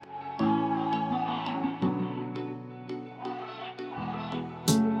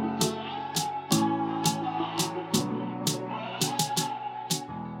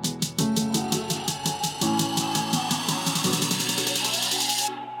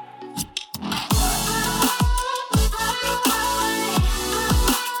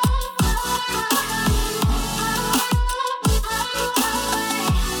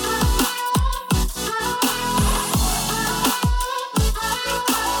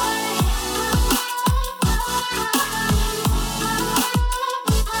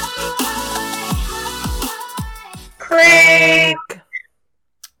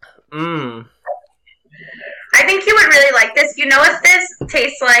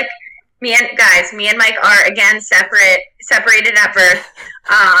Me and Mike are again separated at birth,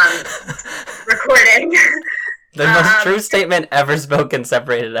 recording. The most true statement ever spoken,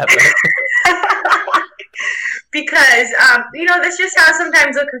 separated at birth. Because, that's just how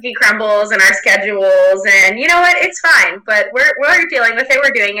sometimes the cookie crumbles and our schedules, and you know what, it's fine, but we're dealing with it,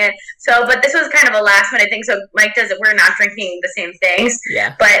 we're doing it. So, but this was kind of a last minute thing, so Mike we're not drinking the same things.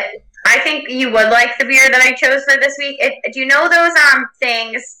 Yeah. But I think you would like the beer that I chose for this week. Do you know those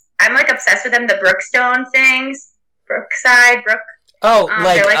things? I'm like obsessed with them, the Brookstone things. Oh,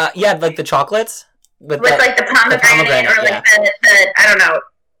 like the chocolates? With like the pomegranate or like the I don't know,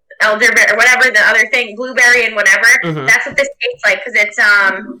 elderberry or whatever, the other thing, blueberry and whatever. Mm-hmm. That's what this tastes like, because it's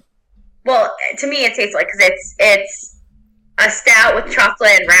well, to me it tastes like, because it's a stout with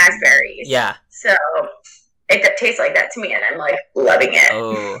chocolate and raspberries. Yeah. So it tastes like that to me, and I'm like loving it.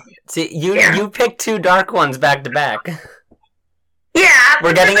 Oh, see, you picked two dark ones back to back. Yeah,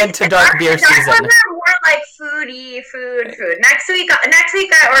 we're getting into dark beer season. Dark ones are more like food. Next week,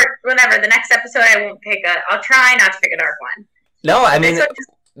 or whenever the next episode, I won't pick I'll try not to pick a dark one. No, I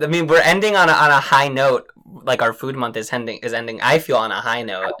mean, we're ending on a high note. Like, our food month is ending. I feel on a high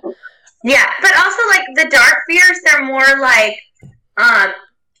note. Yeah, but also like the dark beers, they're more like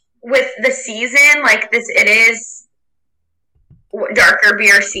with the season. Like this, it is darker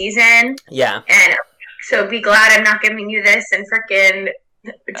beer season. Yeah, and so be glad I'm not giving you this in frickin'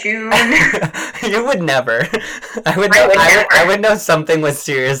 June. You would never. I would know something was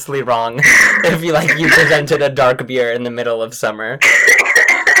seriously wrong if you presented a dark beer in the middle of summer.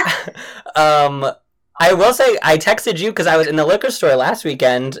 I will say, I texted you because I was in the liquor store last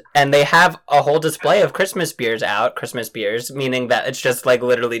weekend, and they have a whole display of Christmas beers out. Christmas beers, meaning that it's just like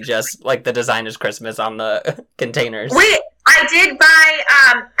literally just like the design is Christmas on the containers. Wait, I did buy.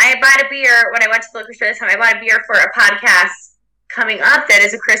 I bought a beer when I went to the liquor store this time. I bought a beer for a podcast coming up that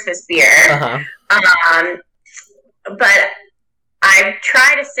is a Christmas beer. Uh-huh. But I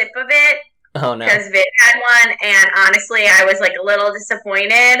tried a sip of it. Oh, no. Because Vin had one, and honestly, I was like a little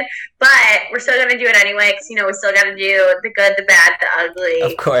disappointed. But we're still going to do it anyway, because, we still got to do the good, the bad, the ugly.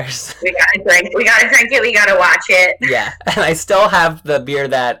 Of course. We got to drink it, we got to watch it. Yeah, and I still have the beer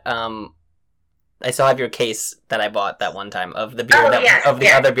that, I still have your case that I bought that one time of the beer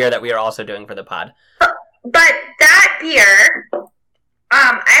other beer that we are also doing for the pod. But that beer,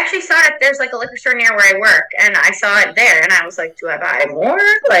 I actually saw it, there's like a liquor store near where I work, and I saw it there, and I was like, do I buy more?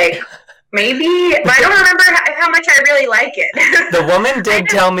 Like, maybe, but I don't remember how much I really like it. The woman did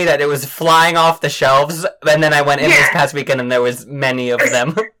tell me that it was flying off the shelves, and then I went in this past weekend, and there was many of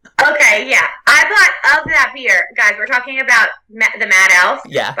them. Okay, yeah. I bought of that beer, guys, we're talking about the Mad Elf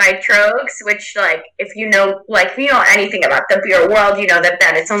by Trogs, which, like, if you know anything about the beer world, you know that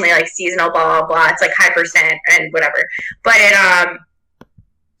it's only, like, seasonal, blah, blah, blah. It's, like, high percent and whatever. But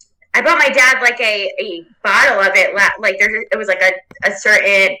I bought my dad, like, a bottle of it. Like, it was, like, a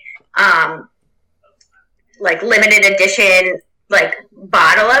certain, like, limited edition, like,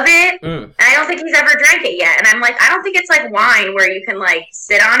 bottle of it. And I don't think he's ever drank it yet. And I'm like, I don't think it's like wine where you can, like,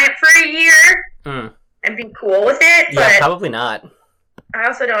 sit on it for a year and be cool with it. Yeah, but probably not. I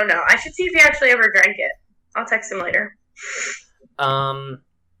also don't know. I should see if he actually ever drank it. I'll text him later.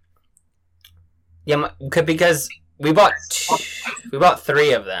 Yeah, because we bought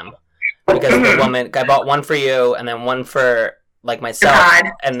 3 of them. Because the woman, I bought one for you, and then one for, like, myself,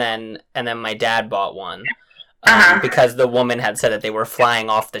 and then my dad bought one. Because the woman had said that they were flying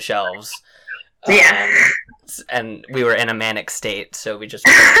off the shelves. And we were in a manic state, so we just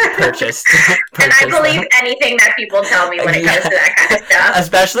purchased And I believe anything that people tell me when it comes to that kind of stuff.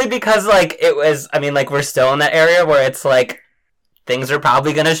 Especially because, like, it was, I mean, like, we're still in that area where it's, like, things are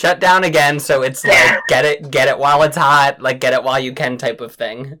probably going to shut down again, so it's, like, get it while it's hot, like, get it while you can type of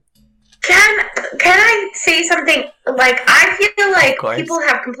thing. Can I say something? Like, I feel like people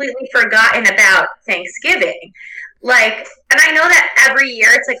have completely forgotten about Thanksgiving. Like, and I know that every year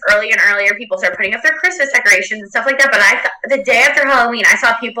it's like earlier and earlier people start putting up their Christmas decorations and stuff like that, but the day after Halloween, I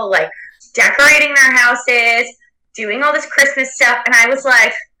saw people, like, decorating their houses, doing all this Christmas stuff, and I was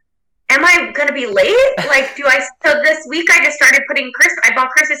like, am I going to be late? Like, so this week I just started I bought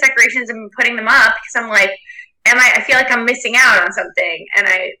Christmas decorations and putting them up because I'm like, I feel like I'm missing out on something, and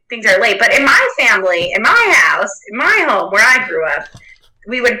things are late. But in my family, in my house, in my home where I grew up,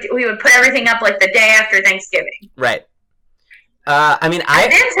 we would put everything up like the day after Thanksgiving. Right. I mean, at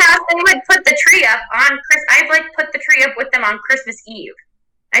Vin's house, they would put the tree up on I'd like put the tree up with them on Christmas Eve.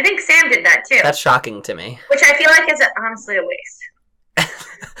 I think Sam did that too. That's shocking to me. Which I feel like is honestly a waste.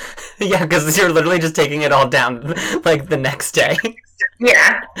 Yeah, because you're literally just taking it all down like the next day.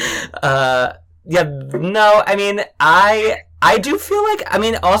 Yeah. Yeah, no, I mean, I I do feel like, I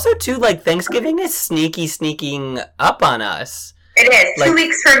mean, also too, like, Thanksgiving is sneaking up on us. It is. Like, 2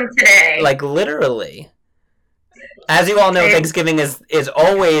 weeks from today. Like, literally. As you all know, Thanksgiving is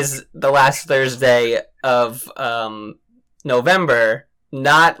always the last Thursday of November,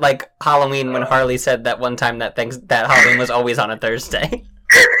 not like Halloween when Harley said that one time that Halloween was always on a Thursday.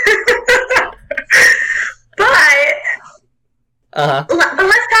 But let's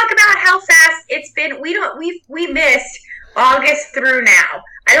talk about how fast it's been. We missed August through now.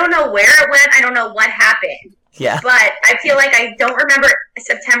 I don't know where it went. I don't know what happened. Yeah. But I feel like I don't remember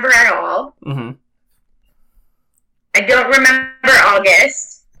September at all. Mm-hmm. I don't remember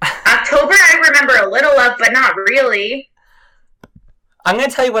August. October I remember a little of, but not really. I'm going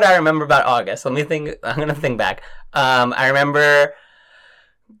to tell you what I remember about August. Let me think. I'm going to think back. I remember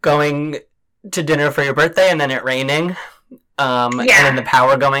going to dinner for your birthday and then it raining. And then the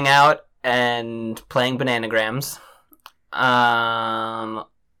power going out and playing Bananagrams. I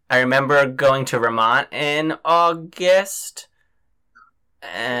remember going to Vermont in August.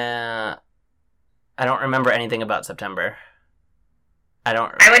 I don't remember anything about September. I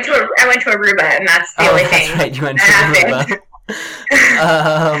went to Aruba, and that's the only thing. That's right. You went to Aruba.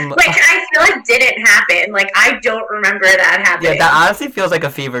 Which I feel like didn't happen. Like, I don't remember that happening. Yeah, that honestly feels like a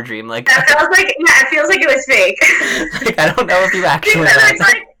fever dream. Like, that it feels like it was fake. Like, I don't know if you actually. Because it's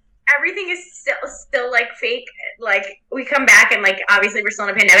like everything is still like fake. Like, we come back and like obviously we're still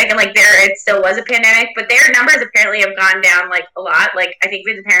in a pandemic, and like it still was a pandemic, but their numbers apparently have gone down like a lot. Like, I think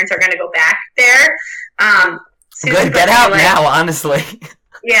the parents are going to go back there. Good, get out now, honestly.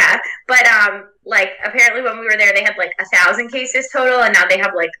 Yeah, but like apparently when we were there, they had like 1,000 cases total, and now they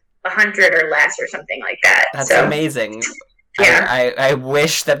have like 100 or less or something like that. That's amazing. Yeah, I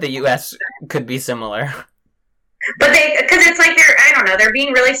wish that the U.S. could be similar. But because it's like they're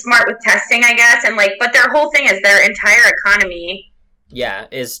being really smart with testing, I guess, and like, but their whole thing is their entire economy. Yeah,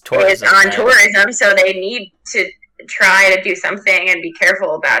 is tourism. Is on tourism, so they need to try to do something and be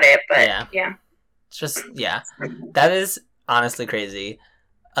careful about it. But yeah. It's just, that is honestly crazy.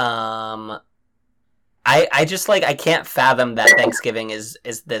 I just like, I can't fathom that Thanksgiving is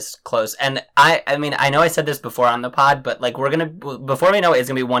this close. And I mean, I know I said this before on the pod, but like before we know it, it's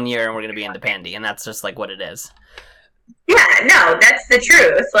gonna be 1 year and we're gonna be in the pandy, and that's just like what it is. Yeah, no, that's the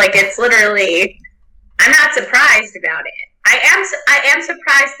truth. Like, it's literally, I'm not surprised about it. I am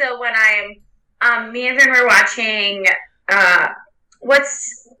surprised though when me and Vin were watching,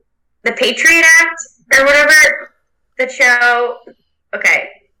 what's the Patriot Act or whatever, the show, okay,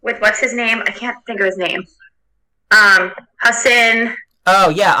 with what's his name? I can't think of his name. Hassan. Oh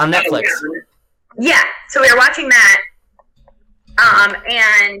yeah, on Netflix. Yeah, so we were watching that,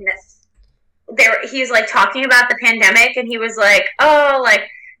 and he was like talking about the pandemic, and he was like, "Oh, like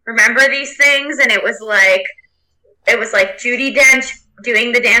remember these things?" And it was like Judi Dench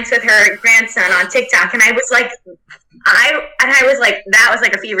doing the dance with her grandson on TikTok, and I was like, that was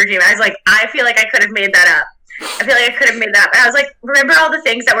like a fever dream. I was like, I feel like I could have made that up. And I was like, remember all the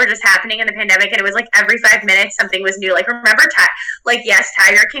things that were just happening in the pandemic? And it was like every 5 minutes something was new. Like, remember, yes,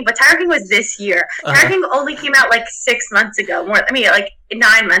 Tiger King, but Tiger King was this year. Tiger King only came out like 6 months ago. Like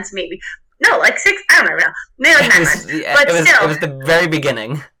 9 months maybe. No, like 6. I don't remember now. Maybe like 9 months. But it was the very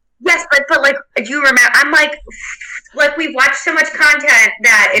beginning. Yes, but like, do you remember? I'm like we've watched so much content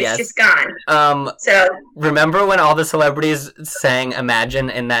that it's just gone. So remember when all the celebrities sang "Imagine"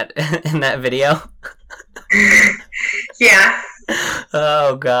 in that video? Yeah.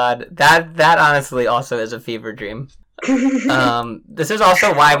 Oh God, that honestly also is a fever dream. This is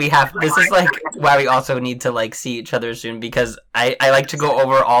also why we also need to like see each other soon, because I like to go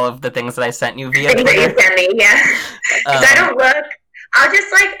over all of the things that I sent you via Twitter. You sent me, yeah. Because I don't look. I'll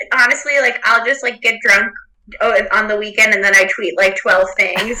just I'll just get drunk on the weekend, and then I tweet like 12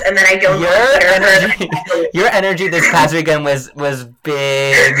 things, and then I don't. Your energy this past weekend was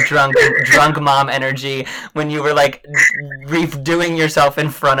big drunk mom energy when you were like redoing yourself in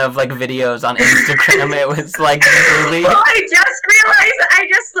front of like videos on Instagram. It was like really. Well, I just realized I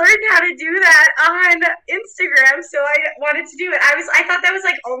just learned how to do that on Instagram, so I wanted to do it. I thought that was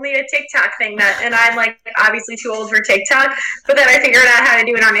like only a TikTok thing, and I'm like obviously too old for TikTok, but then I figured out how to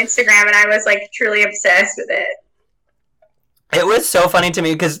do it on Instagram, and I was like truly obsessed with it. It was so funny to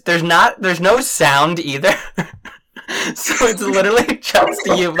me because there's no sound either. So it's literally just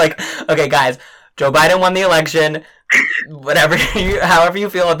you like, okay guys, Joe Biden won the election, however you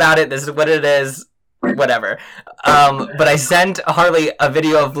feel about it, this is what it is. whatever. But I sent Harley a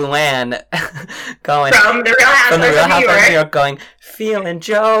video of Luann going from the Real Housewives of New York going, feeling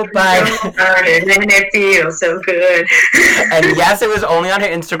Joe Biden. And it feels so good. And yes, it was only on her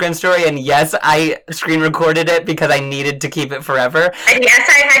Instagram story, and yes, I screen recorded it because I needed to keep it forever. And yes,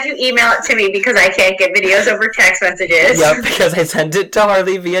 I had you email it to me because I can't get videos over text messages. Yep, because I sent it to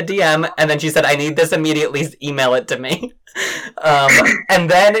Harley via DM, and then she said, I need this immediately, email it to me. And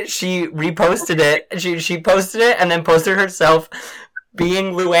then she reposted it. She posted it and then posted herself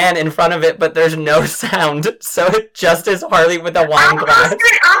being Luann in front of it, but there's no sound, so it just is Harley with a wine glass.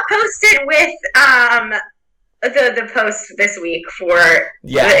 I'll post it with the post this week for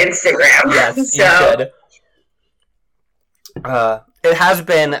the Instagram. Yes, so. You should. It has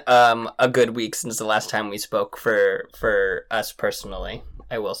been a good week since the last time we spoke for us personally,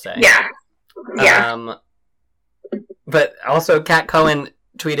 I will say. Yeah. Yeah. But also, Kat Cohen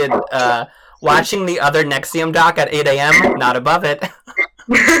tweeted, watching the other NXIVM doc at 8 a.m., not above it.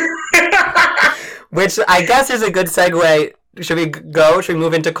 Which I guess is a good segue. Should we go? Should we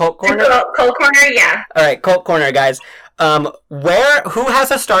move into Cult Corner? Cult Corner, yeah. All right, Cult Corner, guys. Who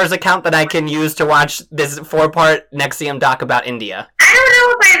has a Stars account that I can use to watch this 4-part NXIVM doc about India? I don't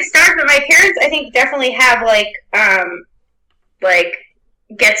know if I have Stars, but my parents, I think, definitely have,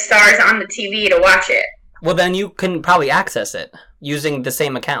 get Stars on the TV to watch it. Well, then you can probably access it using the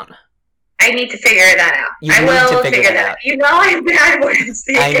same account. I need to figure that out. I will figure that out. You know I'm bad with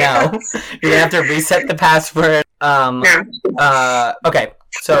the accounts. I know. You're going to have to reset the password. Okay,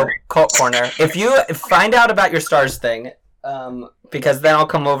 so Cult Corner. If you find out about your Stars thing, because then I'll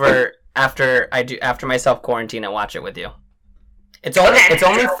come over after my self-quarantine and watch it with you. It's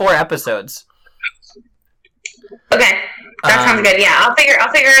only 4 episodes. Okay. That sounds good. Yeah, I'll figure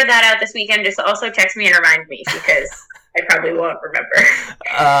that out this weekend. Just also text me and remind me because I probably won't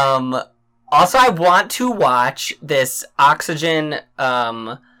remember. Also, I want to watch this Oxygen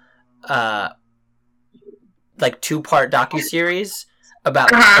 2-part docuseries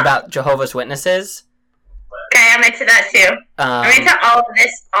about Jehovah's Witnesses. Okay, I'm into that too. I'm into all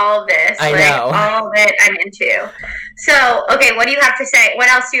of this. I know. All of it I'm into. So, okay, what do you have to say? What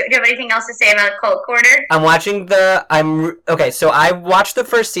else do you have anything else to say about Cult Corner? So I watched the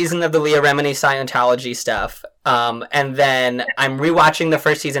first season of the Leah Remini Scientology stuff. And then I'm rewatching the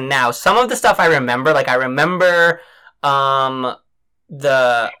first season now. Some of the stuff I remember, I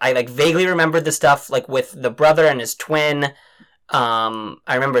vaguely remember the stuff with the brother and his twin. I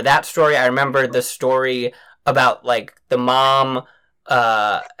remember that story. I remember the story about the mom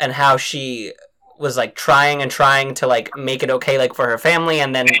and how she was trying to make it okay for her family,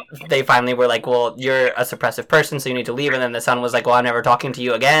 and then they finally were well, you're a suppressive person, so you need to leave, and then the son was well, I'm never talking to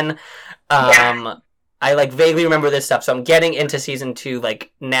you again. I vaguely remember this stuff, so I'm getting into season 2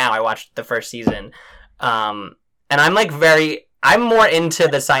 now. I watched the first season, and I'm I'm more into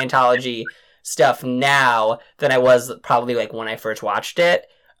the Scientology stuff now than I was probably when I first watched it.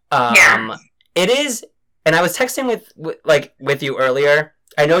 It is, and I was texting with you earlier.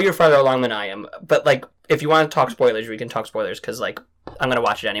 I know you're farther along than I am, but if you want to talk spoilers, we can talk spoilers because I'm gonna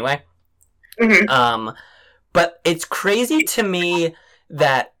watch it anyway. Mm-hmm. But it's crazy to me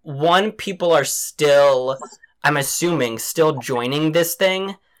that people are still, I'm assuming, still joining this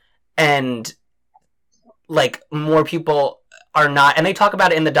thing, and more people are not. And they talk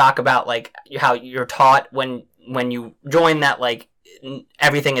about it in the doc about how you're taught when you join that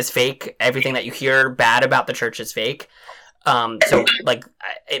everything is fake, everything that you hear bad about the church is fake. So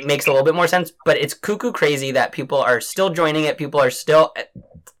it makes a little bit more sense, but it's cuckoo crazy that people are still joining it. People are still,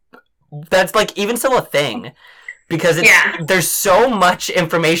 that's even still a thing, because there's so much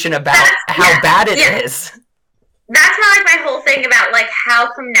information about how bad it is. That's not my whole thing about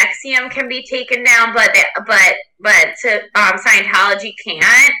how come NXIVM can be taken down, but Scientology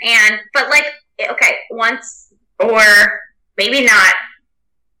can't, okay, once, or maybe not.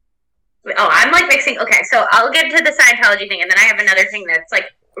 Oh, I'm mixing. Okay, so I'll get to the Scientology thing, and then I have another thing that's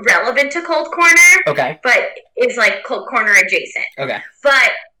relevant to Cult Corner. Okay. But is Cult Corner adjacent. Okay.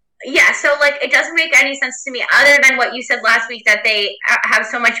 But yeah, so it doesn't make any sense to me other than what you said last week, that they have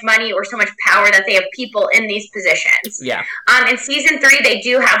so much money or so much power that they have people in these positions. Yeah. In season 3, they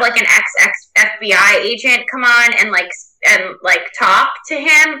do have an ex-FBI agent come on and talk to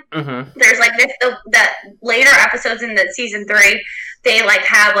him. Mm-hmm. There's the later episodes in the season 3, they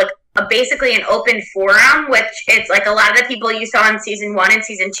have basically an open forum, which it's a lot of the people you saw in season 1 and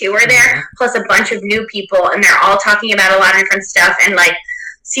season 2 are there, mm-hmm. plus a bunch of new people, and they're all talking about a lot of different stuff. And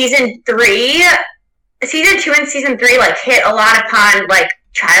season 2 and season 3 hit a lot upon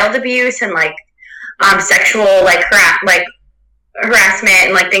child abuse and sexual harassment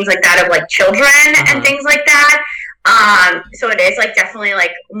and like things like that of like children and things like that. So it is like definitely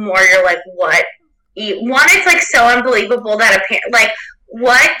like more you're like what one, it's like so unbelievable that a parent like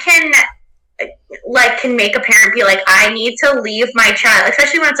what can make a parent be like, I need to leave my child,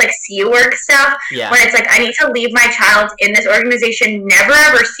 especially when it's like C work stuff, when it's like I need to leave my child in this organization, never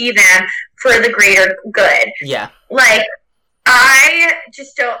ever see them for the greater good. Yeah. Like I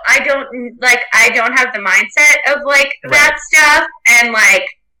don't have the mindset of like that stuff, and like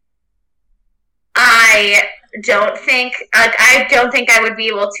I don't think I would be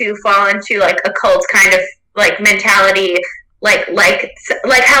able to fall into like a cult kind of like mentality, like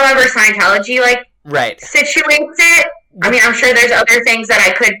however Scientology like situates it. I mean, I'm sure there's other things that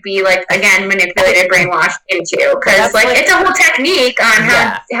I could be like, again, manipulated, brainwashed into, because like it's a whole technique on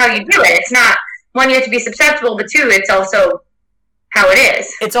how you do it. It's not, one, you have to be susceptible, but two, it's also how it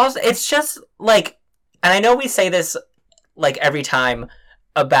is. It's just like, and I know we say this like every time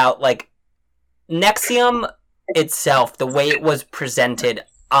about like NXIVM itself, the way it was presented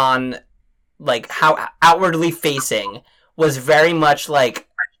on like how outwardly facing was very much like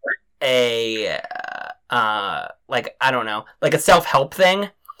a like, I don't know, like a self-help thing,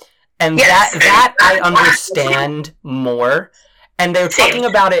 and that I understand more, and they're talking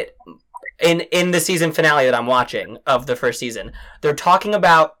about it in the season finale that I'm watching of the first season. They're talking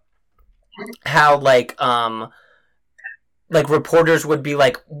about how like reporters would be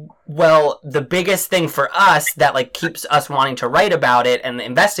like, well, the biggest thing for us that like keeps us wanting to write about it and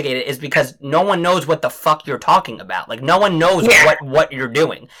investigate it is because no one knows what the fuck you're talking about. Like, no one knows what you're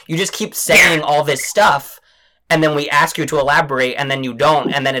doing. You just keep saying all this stuff, and then we ask you to elaborate, and then you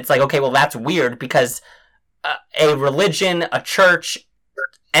don't, and then it's like, okay, well, that's weird, because a religion, a church,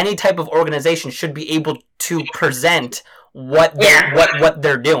 any type of organization should be able to present what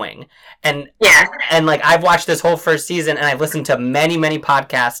they're doing. And like, I've watched this whole first season, and I've listened to many, many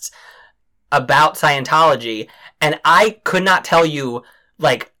podcasts about Scientology, and I could not tell you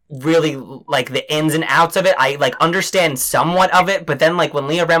like really like the ins and outs of it. I like understand somewhat of it, but then like when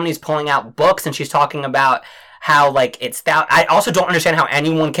Leah Remini's pulling out books and she's talking about how like it's that, I also don't understand how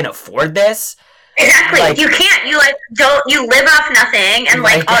anyone can afford this. Exactly. Like, you can't. You like don't. You live off nothing, and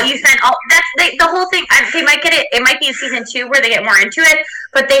like all you spend. All that's the whole thing. They might get it. It might be in season 2 where they get more into it.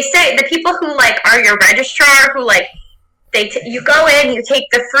 But they say the people who like are your registrar, who like you go in, you take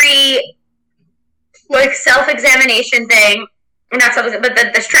the free like self-examination thing. Not something, but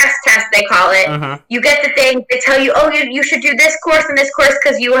the stress test, they call it. You get the thing. They tell you, oh, you should do this course and this course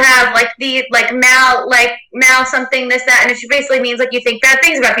because you have like the mal something, this, that, and it basically means like you think bad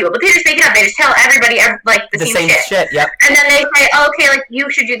things about people. But they just make it up. They just tell everybody like the same shit. Yep. And then they say, oh, okay, like you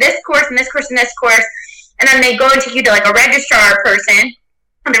should do this course and this course and this course, and then they go and take you to like a registrar person,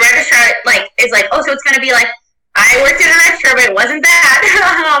 and the registrar like is like, oh, so it's gonna be like, I worked in a restaurant, but it wasn't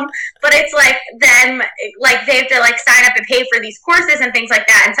that. But it's like then like they have to like sign up and pay for these courses and things like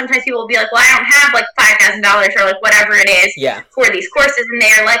that. And sometimes people will be like, well, I don't have like $5,000 or like whatever it is for these courses. And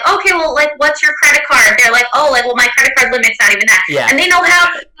they're like, okay, well, like what's your credit card? They're like, oh, like, well, my credit card limit's not even that. And they know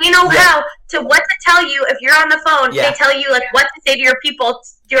how to what to tell you if you're on the phone. They tell you like what to say to your people,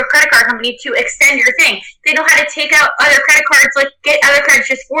 your credit card company, to extend your thing. They know how to take out other credit cards, like get other cards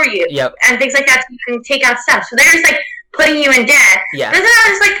just for you, and things like that, so you can take out stuff. So they're just like putting you in debt. But isn't that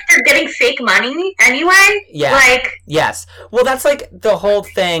just like they're getting fake money anyway? Like, yes. Well, that's like the whole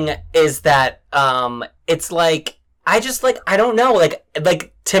thing is that it's like I don't know,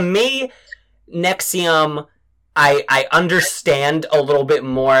 like to me, NXIVM, I understand a little bit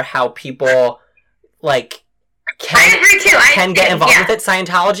more how people like can get involved with it.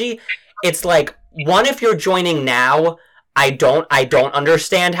 Scientology, it's like, one, if you're joining now, I don't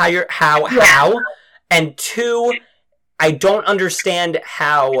understand how, and two, I don't understand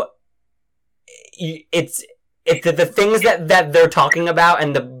how it's the things that they're talking about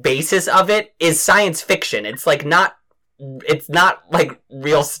and the basis of it is science fiction. It's like it's not like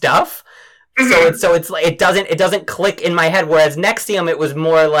real stuff. So it's like it doesn't click in my head. Whereas NXIVM, it was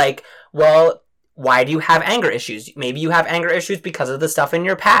more like, well, why do you have anger issues? Maybe you have anger issues because of the stuff in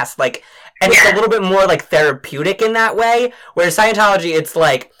your past. Like, and it's a little bit more like therapeutic in that way. Whereas Scientology, it's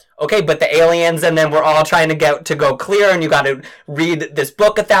like, okay, but the aliens, and then we're all trying to go clear, and you got to read this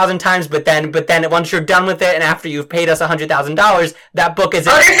book 1,000 times. But then once you're done with it, and after you've paid us $100,000, that book is.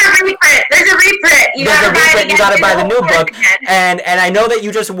 Oh, there's a reprint. You gotta buy the new book. And I know that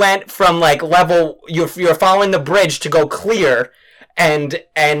you just went from like level. You're following the bridge to go clear, and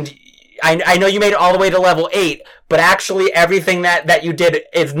I know you made it all the way to level 8, but actually everything that you did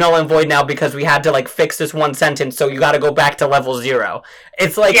is null and void now because we had to like fix this one sentence, so you got to go back to level 0.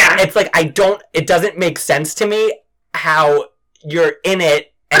 It's like it doesn't make sense to me how you're in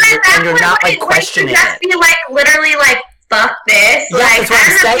it and you're not like questioning just it. Be like literally like fuck this. Yeah, like that's what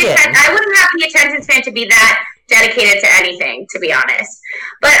I'm saying. I wouldn't have the attention span to be that dedicated to anything, to be honest.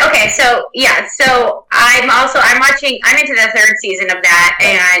 But okay, so yeah, so I'm into the third season of that,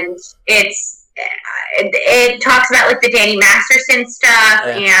 and it talks about like the Danny Masterson stuff,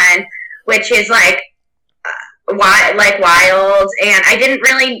 and which is like wild. And I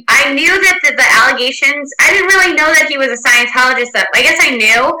knew that the allegations, I didn't really know that he was a Scientologist. I guess I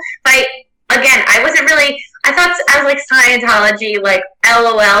knew, but again, I thought I was like Scientology, like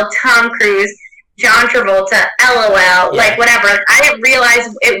LOL, Tom Cruise, John Travolta, LOL, like whatever. I didn't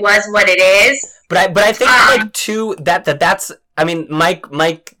realize it was what it is. But I think like too that's I mean Mike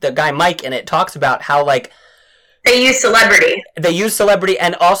the guy Mike in it talks about how like they use celebrity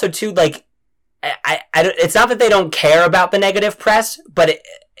and also too like I it's not that they don't care about the negative press, but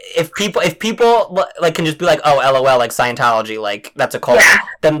if people like can just be like, oh, LOL, like Scientology, like that's a cult,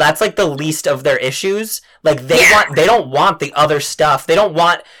 then that's like the least of their issues. Like they don't want the other stuff. They don't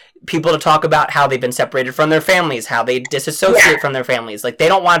want people to talk about how they've been separated from their families, how they disassociate from their families. Like they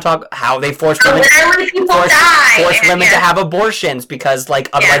don't want to talk how they force women to have abortions because like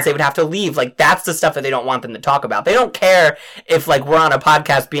otherwise they would have to leave. Like that's the stuff that they don't want them to talk about. They don't care if like we're on a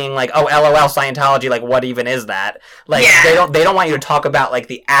podcast being like, oh, LOL Scientology, like what even is that? Like they don't want you to talk about like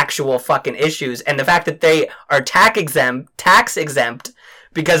the actual fucking issues, and the fact that they are tax exempt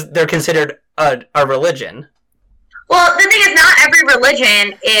because they're considered a religion. Well, the thing is, not every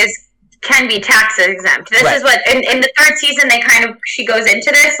religion can be tax exempt. This is what in the third season she goes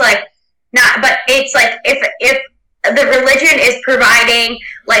into this but it's like if the religion is providing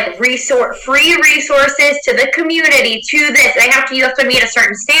like free resources to the community to this, you have to meet a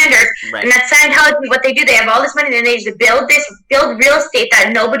certain standard, and that's Scientology. What they do, they have all this money, and they just build real estate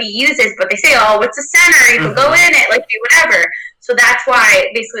that nobody uses, but they say, oh, it's a center, you can go in it, like do whatever. So that's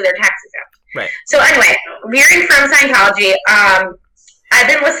why basically they're tax exempt. Right. So anyway, veering from Scientology, I've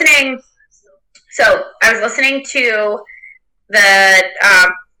been listening. So I was listening to the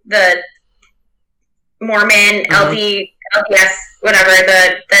Mormon LDS whatever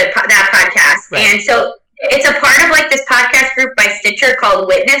that podcast, and so it's a part of like this podcast group by Stitcher called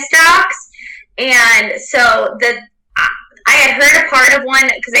Witness Docs, and so I had heard a part of one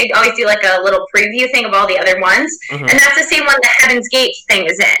because they always do like a little preview thing of all the other ones, and that's the same one that Heaven's Gate thing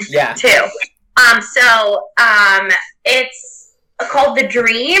is in, too. It's called The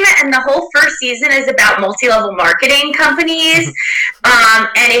Dream, and the whole first season is about multi-level marketing companies,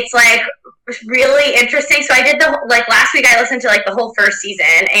 and it's like really interesting. So I did last week I listened to like the whole first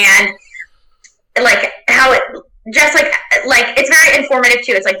season, and like how it just like it's very informative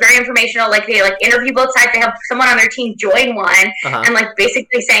too. It's like very informational. Like they like interview both sides. They have someone on their team join one, and like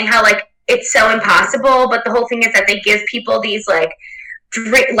basically saying how like it's so impossible. But the whole thing is that they give people these like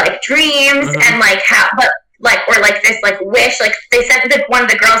dreams and like how, but like or like this like wish. Like they sent one of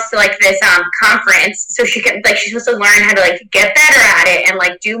the girls to like this conference so she could like she's supposed to learn how to like get better at it and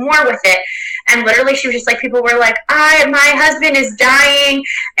like do more with it. And literally she was just like, people were like, my husband is dying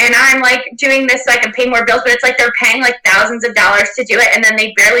and I'm like doing this so I can pay more bills, but it's like they're paying like thousands of dollars to do it and then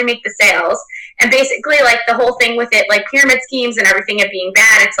they barely make the sales. And basically like the whole thing with it, like pyramid schemes and everything it being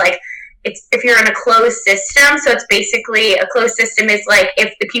bad, it's like it's if you're in a closed system. So it's basically a closed system is like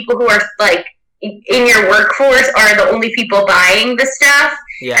if the people who are like in your workforce are the only people buying the stuff,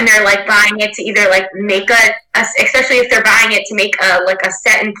 and they're like buying it to either like make especially if they're buying it to make a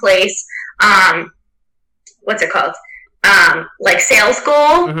set in place what's it called like sales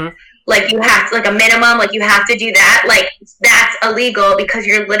goal, like you have to like a minimum, like you have to do that, like that's illegal because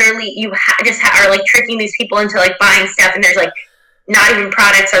you're literally are like tricking these people into like buying stuff and there's like not even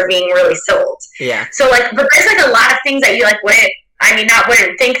products are being really sold. So like but there's like a lot of things that you like wouldn't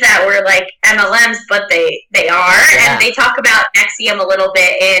think that were like MLMs, but they are. And they talk about NXIVM a little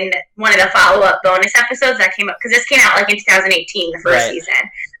bit in one of the follow-up bonus episodes that came up, because this came out like in 2018, the first season.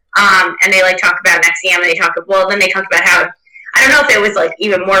 And they like talk about NXIVM, and they talk about how, I don't know if it was like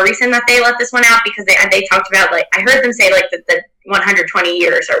even more recent that they let this one out, because they talked about like, I heard them say like the 120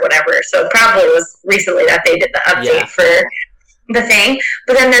 years or whatever. So it probably was recently that they did the update for the thing.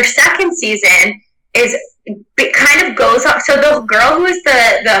 But then their second season is it kind of goes off. So the girl who is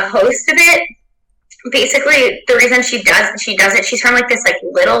the host of it, basically the reason she does it, she's from like this like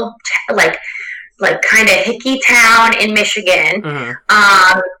little like kind of hicky town in Michigan.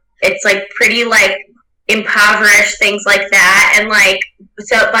 It's like pretty like impoverished, things like that, and like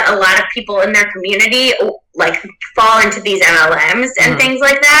so. But a lot of people in their community like fall into these MLMs and things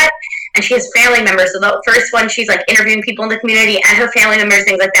like that. And she has family members. So the first one, she's like interviewing people in the community and her family members,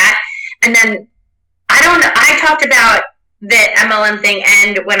 things like that. And then I talked about the MLM thing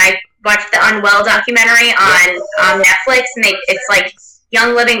end when I watched the Unwell documentary on Netflix, and it's like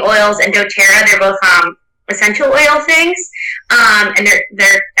Young Living Oils and doTERRA. They're both essential oil things, and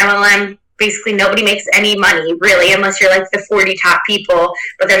they're MLM. Basically, nobody makes any money really unless you're like the 40 top people.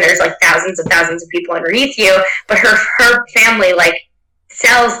 But then there's like thousands of people underneath you. But her family like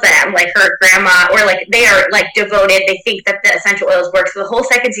sells them, like her grandma, or like they are like devoted. They think that the essential oils work. So the whole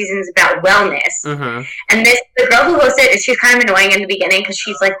second season is about wellness. Mm-hmm. And the girl who hosts it, she's kind of annoying in the beginning because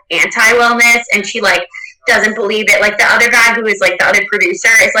she's like anti-wellness and she like doesn't believe it. Like the other guy who is like the other producer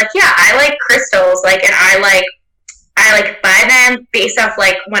is like, yeah, I like crystals, like, and I like buy them based off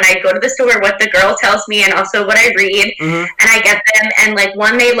like when I go to the store, what the girl tells me, and also what I read, and I get them. And like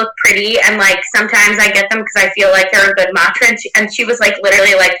one, they look pretty, and like sometimes I get them because I feel like they're a good mantra. And she was like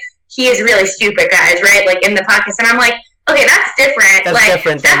literally like, he is really stupid, guys, right? Like in the podcast, and I'm like, okay, that's different. That's like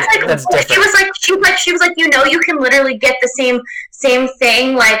different. that's like that's different. She was like, you know, you can literally get the same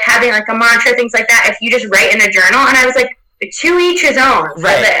thing, like having like a mantra, things like that, if you just write in a journal. And I was like, to each his own for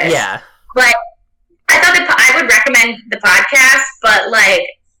right. this. Yeah. But I thought that I would recommend the podcast, but like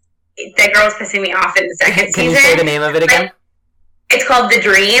that girl's pissing me off in the second season. Can you say the name of it again? Like, it's called The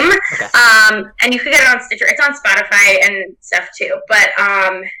Dream. Okay. And you can get it on Stitcher. It's on Spotify and stuff too. But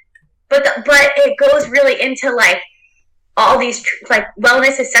it goes really into like all these like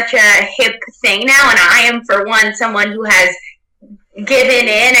wellness is such a hip thing now, and I am for one someone who has given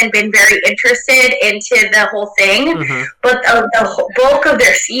in and been very interested into the whole thing. But the bulk of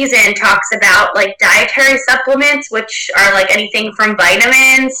their season talks about like dietary supplements, which are like anything from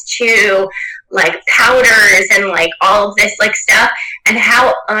vitamins to like powders and like all of this like stuff, and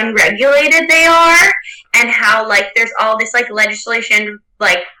how unregulated they are, and how like there's all this like legislation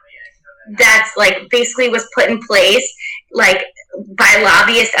like that's like basically was put in place like by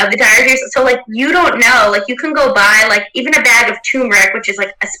lobbyists of the dietaries. So like you don't know, like you can go buy like even a bag of turmeric, which is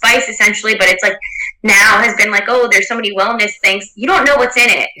like a spice essentially, but it's like now has been like, oh, there's so many wellness things. You don't know what's in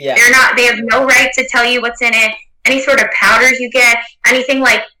it. Yeah. They have no right to tell you what's in it. Any sort of powders you get, anything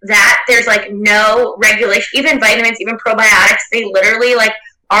like that, there's like no regulation. Even vitamins, even probiotics, they literally like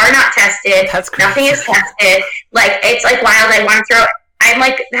are not tested. That's crazy. Nothing is tested. Like it's like wild. I want to throw. I'm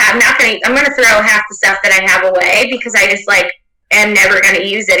going to throw half the stuff that I have away because I just like am never going to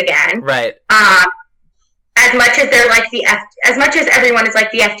use it again. Right. As much as they're like as much as everyone is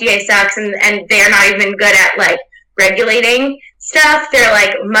like the FDA sucks and they're not even good at like regulating stuff, they're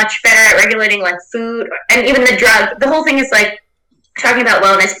like much better at regulating like food and even the drug. The whole thing is like talking about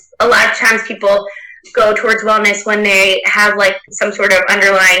wellness. A lot of times people go towards wellness when they have like some sort of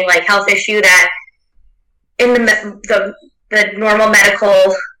underlying like health issue that in the normal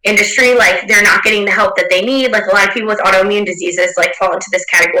medical industry, like they're not getting the help that they need. Like a lot of people with autoimmune diseases like fall into this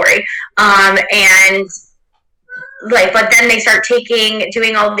category. And like, but then they start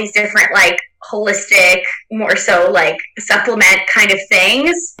doing all these different like holistic, more so like supplement kind of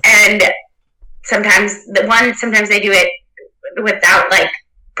things. And sometimes they do it without like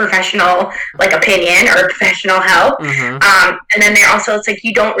professional like opinion or professional help. And then they're also, it's like,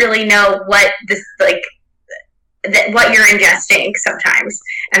 you don't really know what this like, what you're ingesting sometimes,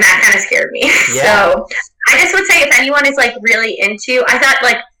 and that kind of scared me. Yeah. So I just would say if anyone is like really into, I thought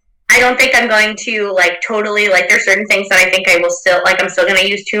like I don't think I'm going to like totally like there's certain things that I think I will still like I'm still going to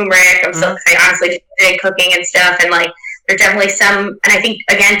use turmeric. I honestly just did cooking and stuff, and like there's definitely some, and I think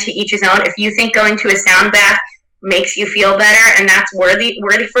again to each his own. If you think going to a sound bath makes you feel better and that's worthy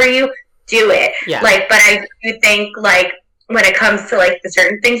for you, do it. Yeah. Like, but I do think like when it comes to like the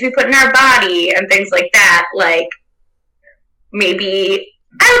certain things we put in our body and things like that, like maybe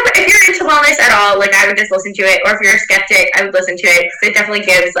if you're into wellness at all, like I would just listen to it, or if you're a skeptic, I would listen to it because it definitely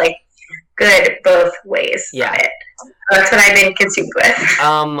gives like good both ways. Yeah, of it. That's what I've been consumed with.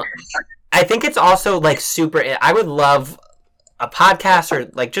 I think it's also like super. I would love a podcast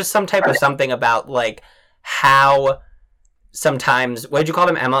or like just some type of something about like how sometimes what did you call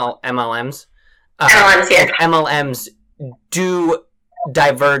them MLMs? MLMs, yeah. MLMs do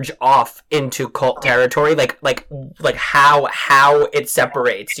diverge off into cult territory, like how it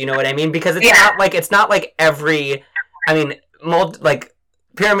separates. You know what I mean? Because it's not like every. I mean, like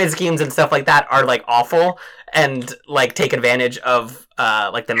pyramid schemes and stuff like that are like awful and like take advantage of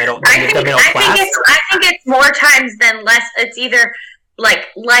like the middle class. I think it's more times than less. It's either like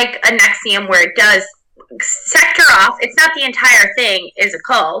a NXIVM where it does sector off. It's not the entire thing is a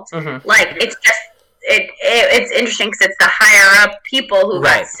cult. Like it's just. It's interesting because it's the higher up people who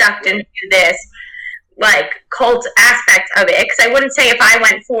got sucked into this like cult aspect of it. Because I wouldn't say if I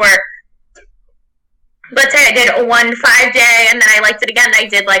went for, let's say I did a 1 5 day and then I liked it again, I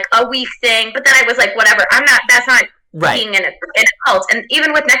did like a week thing, but then I was like, whatever, that's not being in a cult. And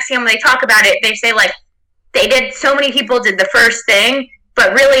even with NXIVM, when they talk about it, they say like so many people did the first thing,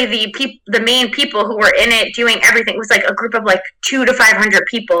 but really the main people who were in it doing everything was like a group of like 200 to 500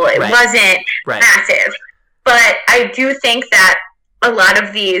 people. It wasn't massive. But I do think that a lot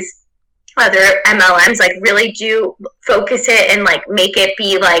of these other MLMs like really do focus it and like make it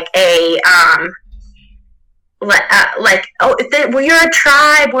be like a we're a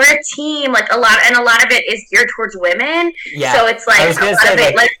tribe, we're a team, like a lot of it is geared towards women. Yeah. So it's like a lot of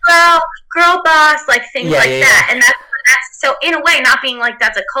it like girl boss, like things that. And that's so in a way not being like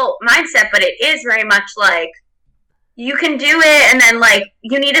that's a cult mindset, but it is very much like you can do it, and then like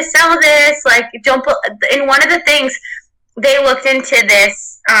you need to sell this, like don't put in one of the things they looked into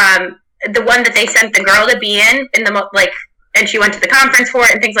this, the one that they sent the girl to be in the like, and she went to the conference for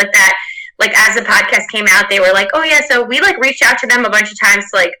it and things like that. Like as the podcast came out, they were like, "Oh yeah," so we like reached out to them a bunch of times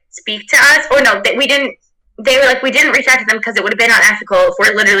to like speak to us. Or no, we didn't. They were like, we didn't reach out to them because it would have been unethical if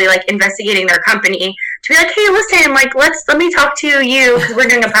we're literally like investigating their company to be like, "Hey, listen, like let me talk to you because we're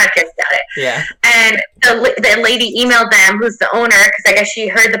doing a podcast about it." Yeah. And the lady emailed them, who's the owner, because I guess she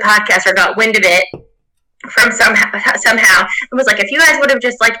heard the podcast or got wind of it from somehow, and was like, if you guys would have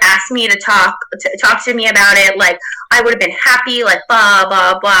just like asked me to talk to me about it, like I would have been happy, like blah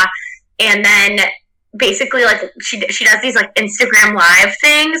blah blah. And then basically like she does these like Instagram live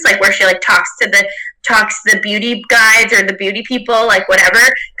things, like where she like talks to the beauty guides or the beauty people, like whatever,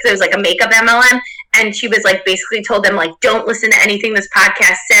 because it was like a makeup MLM, and she was like basically told them like don't listen to anything this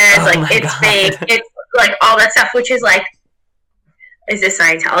podcast says, it's fake, it's like all that stuff, which is like, is this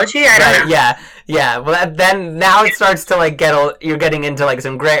Scientology? I don't know. Yeah. Well, then now it starts to like you're getting into like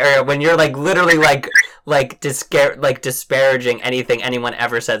some gray area when you're like literally like disparaging anything anyone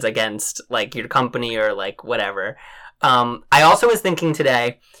ever says against like your company or like whatever. I also was thinking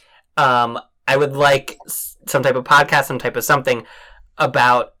today, I would like some type of podcast, some type of something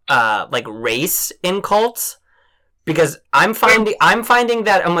about like race in cults, because I'm finding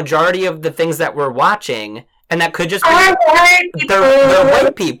that a majority of the things that we're watching. And that could just be they're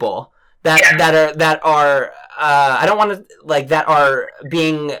white people that are I don't want to like that are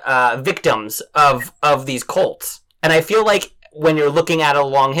being victims of these cults. And I feel like when you're looking at a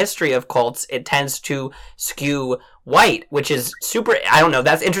long history of cults, it tends to skew white, which is super. I don't know.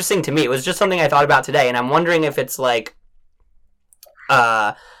 That's interesting to me. It was just something I thought about today, and I'm wondering if it's like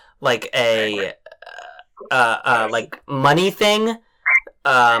a like money thing.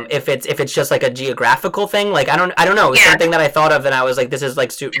 If it's just like a geographical thing, like I don't know. It's something that I thought of, and I was like, this is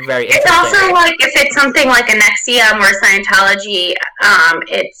like very interesting. It's also like if it's something like a NXIVM or Scientology,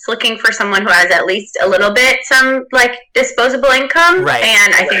 it's looking for someone who has at least a little bit some like disposable income, right?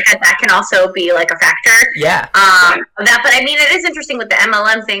 And I think that can also be like a factor. Yeah. But I mean, it is interesting with the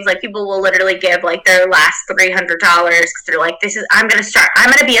MLM things. Like people will literally give like their last $300 because they're like, I'm gonna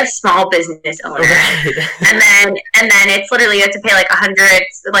be a small business owner, right. and then it's literally you have to pay like $500 to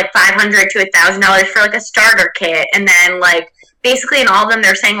 $1,000 for like a starter kit, and then like basically in all of them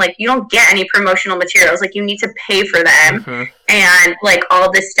they're saying like you don't get any promotional materials, like you need to pay for them, and like all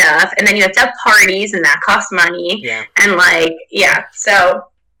this stuff, and then you have to have parties and that costs money, and like so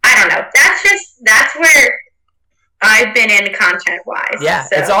I don't know, that's where I've been in content wise.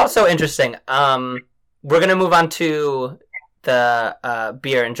 It's also interesting. We're gonna move on to the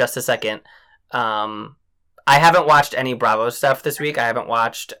beer in just a second. I haven't watched any Bravo stuff this week. I haven't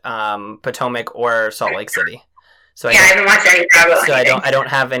watched Potomac or Salt Lake City. So I haven't watched any Bravo. So I don't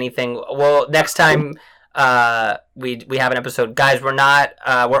have anything. Well, next time we have an episode, guys. We're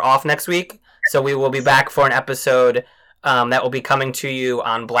off next week, so we will be back for an episode that will be coming to you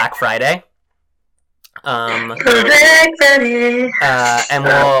on Black Friday. And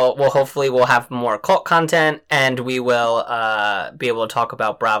we'll hopefully have more cult content, and we will be able to talk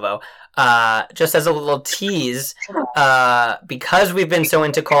about Bravo. Just as a little tease, because we've been so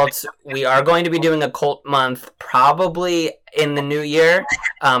into cults, we are going to be doing a cult month probably in the new year,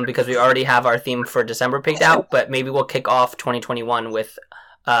 because we already have our theme for December picked out, but maybe we'll kick off 2021 with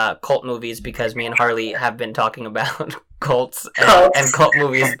cult movies, because me and Harley have been talking about cults and cult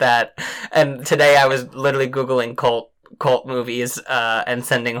movies and today I was literally Googling cult movies and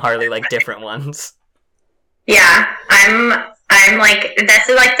sending Harley like different ones. Yeah, I'm like, that's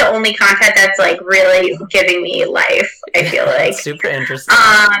like the only content that's like really giving me life, I feel like. Super interesting.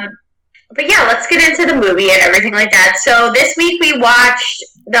 But yeah, let's get into the movie and everything like that. So this week we watched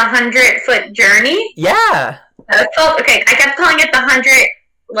The 100-Foot Journey. Yeah. Okay, I kept calling it The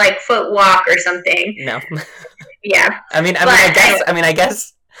 100-Foot Walk or something. No. Yeah. I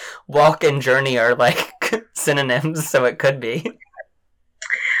guess walk and journey are like synonyms, so it could be.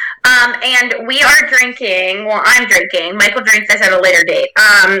 And we are drinking. Well, I'm drinking. Michael drinks this at a later date.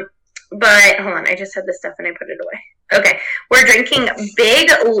 But hold on, I just had this stuff and I put it away. Okay, we're drinking Big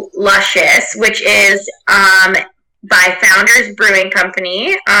Luscious, which is by Founders Brewing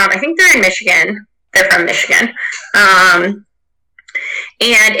Company. I think they're in Michigan. They're from Michigan.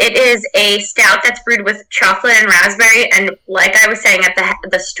 And it is a stout that's brewed with chocolate and raspberry. And like I was saying at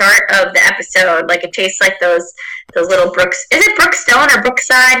the start of the episode, like it tastes like those little Brooks. Is it Brookstone or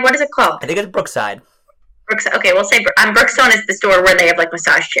Brookside? What is it called? I think it's Brookside. Brookside. Okay, we'll say Brookstone is the store where they have like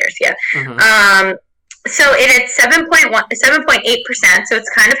massage chairs. Yeah. Mm-hmm. So it's 7.8%. So it's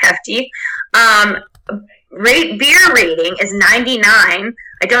kind of hefty. Beer rating is 99.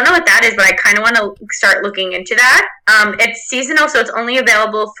 I don't know what that is, but I kind of want to start looking into that. It's seasonal, so it's only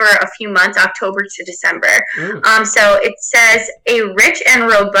available for a few months, October to December. So it says a rich and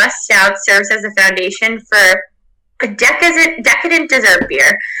robust stout serves as a foundation for a decadent dessert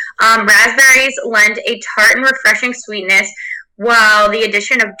beer. Raspberries lend a tart and refreshing sweetness, while the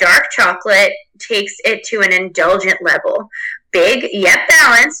addition of dark chocolate takes it to an indulgent level. Big yet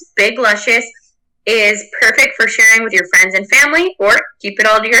balanced, Big Luscious is perfect for sharing with your friends and family, or keep it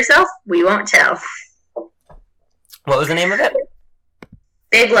all to yourself. We won't tell. What was the name of it?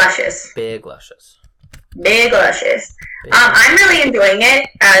 Big Luscious. Big Luscious. Big Luscious. I'm really enjoying it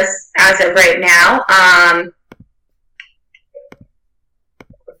as of right now.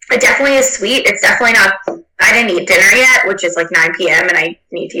 It definitely is sweet. It's definitely not. I didn't eat dinner yet, which is like 9 p.m. and I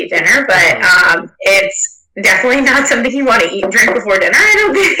need to eat dinner, but it's definitely not something you want to eat and drink before dinner, I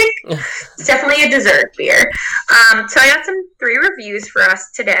don't think. It's definitely a dessert beer. So I got 3 reviews for us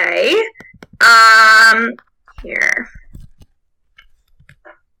today. Here.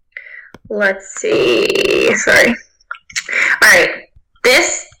 Let's see. Sorry. Alright.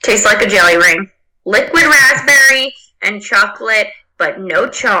 This tastes like a jelly ring. Liquid raspberry and chocolate, but no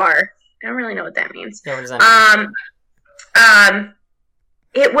char. I don't really know what that means. Yeah, what does that mean?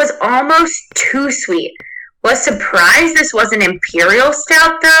 It was almost too sweet. Was surprised this was an imperial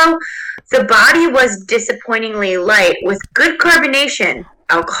stout, though. The body was disappointingly light with good carbonation.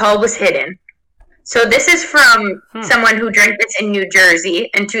 Alcohol was hidden. So this is from someone who drank this in New Jersey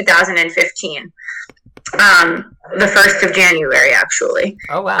in 2015. The 1st of January, actually.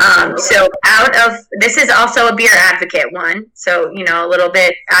 Oh, wow. So this is also a Beer Advocate one. So, a little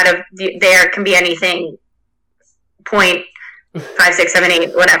bit out of there can be anything 0.5, 6, 7,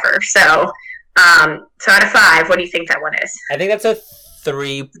 8, whatever. So out of 5, what do you think that one is? I think that's a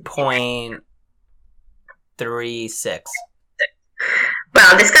 3.36.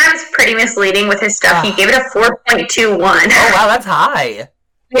 Well, this guy was pretty misleading with his stuff. He gave it a 4.21. Oh, wow, that's high.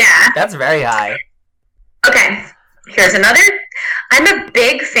 Yeah. That's very high. Okay, here's another. I'm a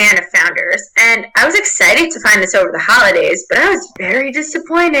big fan of Founders, and I was excited to find this over the holidays, but I was very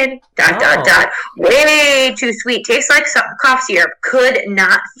disappointed. ... Way too sweet. Tastes like cough syrup. Could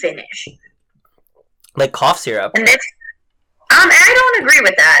not finish. Like cough syrup? And I don't agree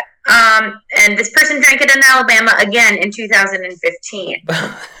with that. And this person drank it in Alabama again in 2015.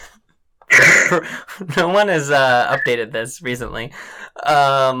 No one has updated this recently.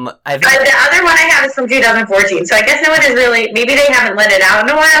 I think the other one I have is from 2014, so I guess no one is really. Maybe they haven't let it out in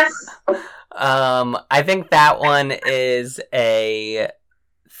a while. I think that one is a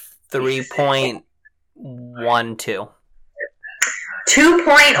 3.12.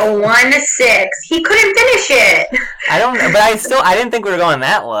 2.16. He couldn't finish it. I didn't think we were going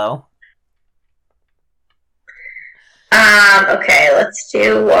that low. Okay, let's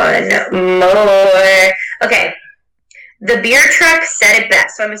do one more. Okay. The Beer Truck said it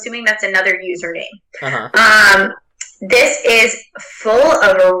best, so I'm assuming that's another username. Uh-huh. This is full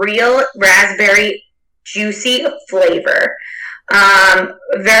of a real raspberry juicy flavor.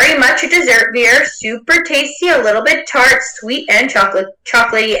 Very much a dessert beer, super tasty, a little bit tart, sweet and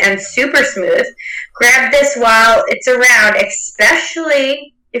chocolatey, and super smooth. Grab this while it's around,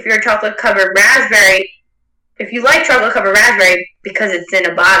 especially if you're a chocolate-covered raspberry. If you like chocolate-covered raspberry, because it's in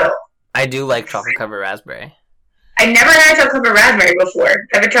a bottle. I do like chocolate-covered raspberry. I never had chocolate-covered raspberry before.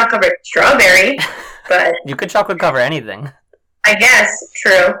 I've had chocolate-covered strawberry, but... You could chocolate-cover anything. I guess,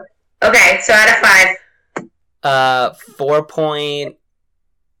 true. Okay, so out of 5... 4.12.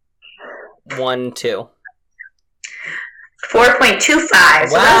 4.25. 4.25. So that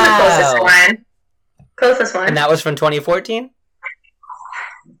was the closest one. Closest one. And that was from 2014?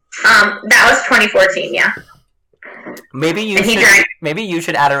 That was 2014, yeah. Maybe you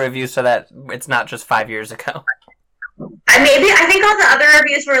should add a review so that it's not just 5 years ago. I think all the other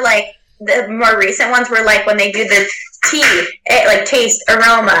reviews were like, the more recent ones were like when they do the tea, like taste,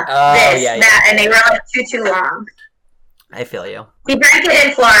 aroma, that, and they were like too long. I feel you. He drank it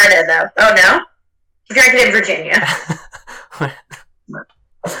in Florida, though. Oh, no? He drank it in Virginia.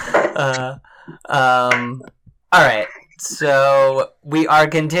 All right. So we are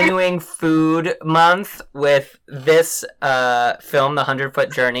continuing Food Month with this film, The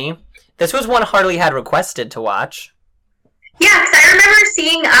 100-Foot Journey. This was one Harley had requested to watch. Yeah, because I remember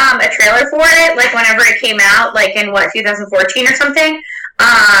seeing a trailer for it, like, whenever it came out, like, in, 2014 or something?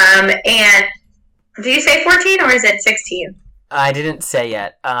 And did you say 14, or is it 16? I didn't say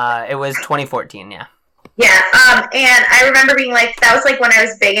yet. It was 2014, yeah. Yeah, and I remember being like, that was, like, when I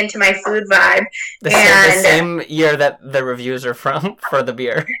was big into my food vibe. The same year that the reviews are from, for the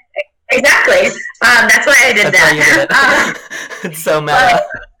beer. Exactly. That's why I did that. Why you did it. It's so meta.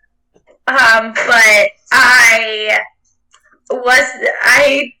 But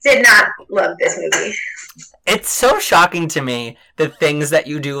I did not love this movie. It's so shocking to me, the things that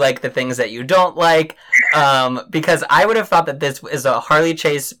you do like, the things that you don't like, because I would have thought that this is a Harley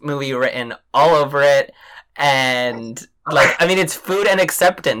Chase movie written all over it, and, like, I mean, it's food and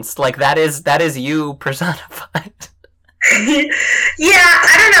acceptance. Like, that is you personified. Yeah,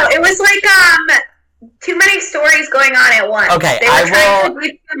 I don't know. It was like, too many stories going on at once. Okay, they were trying to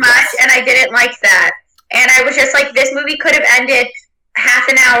do too much, and I didn't like that. And I was just like, this movie could have ended half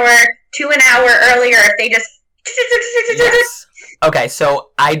an hour to an hour earlier if they just... Yes. Okay,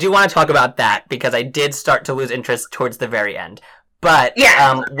 so I do want to talk about that, because I did start to lose interest towards the very end. But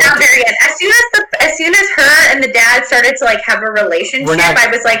yeah, not very end. As soon as her and the dad started to, like, have a relationship, I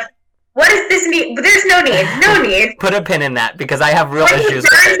was like, what does this mean? There's no need. No need. Put a pin in that, because I have real issues. He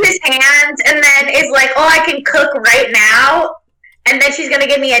burns his hands and then is like, oh, I can cook right now, and then she's going to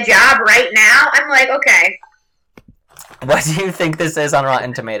give me a job right now. I'm like, okay. What do you think this is on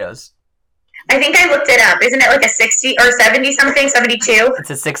Rotten Tomatoes? I think I looked it up. Isn't it like a 60 or 70 something? 72? It's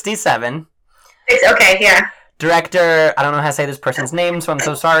a 67. It's okay, yeah. Director, I don't know how to say this person's name, so I'm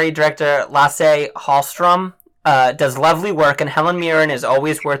so sorry. Director Lasse Hallström does lovely work, and Helen Mirren is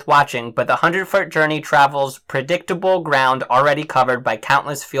always worth watching, but the 100-Foot Journey travels predictable ground already covered by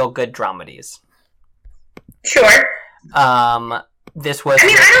countless feel-good dramedies. Sure. This was... I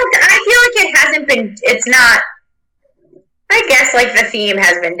feel like it hasn't been... It's not... I guess, like, the theme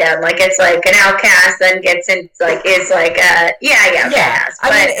has been done. Like, it's like an outcast, then gets in, like, is like, outcast.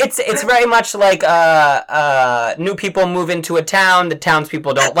 I mean, it's very much like, new people move into a town, the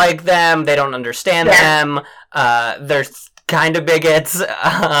townspeople don't like them, they don't understand them, they're kind of bigots,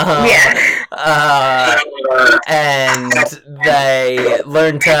 and they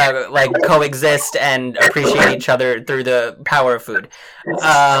learn to, like, coexist and appreciate each other through the power of food.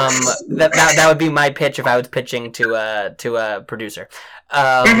 That would be my pitch if I was pitching to a producer.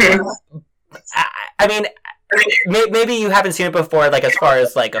 I mean, maybe you haven't seen it before, like, as far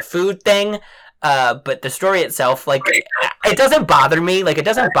as, like, a food thing, but the story itself, like, it doesn't bother me. Like, it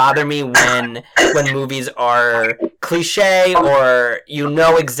doesn't bother me when movies are cliche or you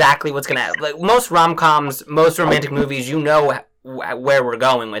know exactly what's gonna happen. Like, most rom-coms, most romantic movies, you know where we're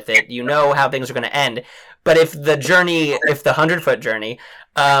going with it. You know how things are gonna end. But if the 100-Foot Journey,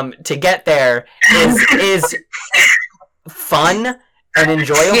 to get there is fun and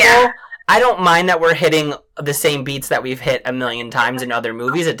enjoyable, I don't mind that we're hitting the same beats that we've hit a million times in other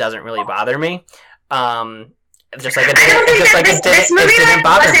movies. It doesn't really bother me. Just like this movie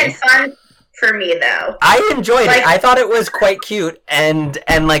wasn't fun for me, though. I enjoyed it. I thought it was quite cute and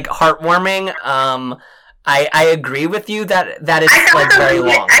like heartwarming. I agree with you that it's like very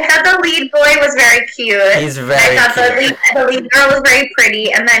long. I thought the lead boy was very cute. He's very cute. The lead girl was very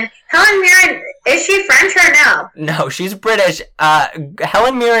pretty. And then Helen Mirren, is she French or no? No, she's British.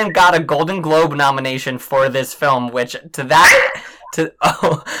 Helen Mirren got a Golden Globe nomination for this film, which go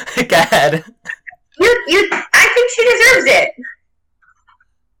ahead. I think she deserves it.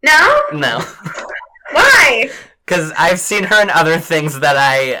 No? No. Why? Because I've seen her in other things that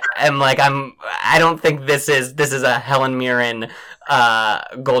I am like, I don't think this is a Helen Mirren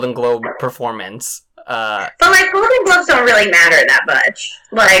Golden Globe performance. But, like, Golden Globes don't really matter that much.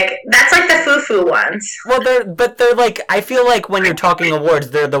 Like, that's like the foo-foo ones. Well, they're like, I feel like when you're talking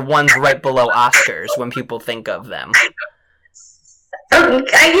awards, they're the ones right below Oscars when people think of them. Yeah,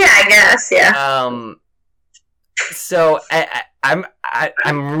 I guess, yeah. So I'm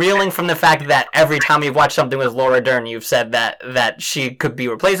reeling from the fact that every time you've watched something with Laura Dern, you've said that she could be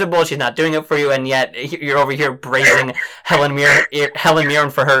replaceable, she's not doing it for you, and yet you're over here praising Helen Mirren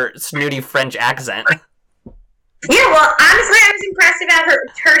for her snooty French accent. Yeah, well, honestly, I was impressed about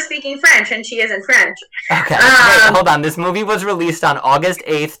her speaking French, and she isn't French. Okay, wait, hold on. This movie was released on August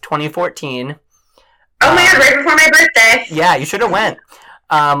 8th, 2014. Oh my god, right before my birthday. Yeah, you should have went.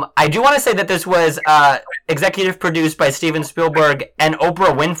 I do want to say that this was executive produced by Steven Spielberg and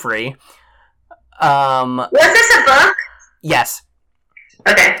Oprah Winfrey. Was this a book? Yes.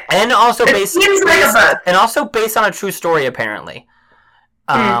 Okay. And also based on a true story, apparently.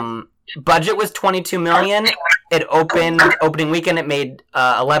 Budget was $22 million. It opening weekend. It made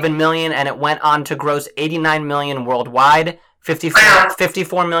 $11 million, and it went on to gross $89 million worldwide.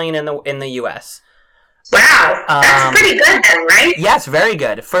 54 million in the U.S. Wow, that's pretty good then, right? Yes, very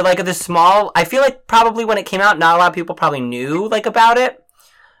good for like the small. I feel like probably when it came out, not a lot of people probably knew like about it.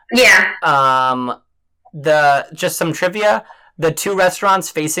 Yeah. Just some trivia. The two restaurants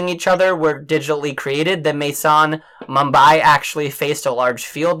facing each other were digitally created. The Maison Mumbai actually faced a large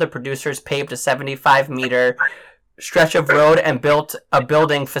field. The producers paved a 75-meter stretch of road and built a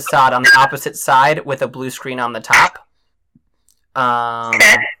building facade on the opposite side with a blue screen on the top.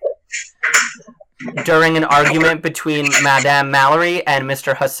 During an argument between Madame Mallory and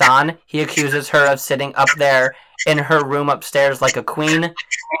Mr. Hassan, he accuses her of sitting up there in her room upstairs like a queen,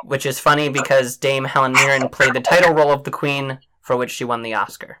 which is funny because Dame Helen Mirren played the title role of the queen, for which she won the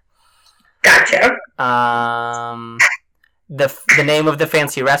Oscar. Gotcha. The name of the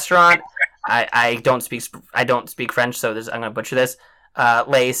fancy restaurant, I don't speak French, so I'm going to butcher this.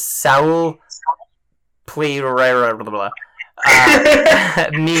 Les Saul Plirera,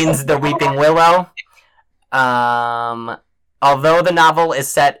 means the Weeping Willow. Although the novel is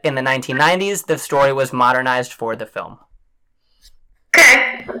set in the 1990s, the story was modernized for the film.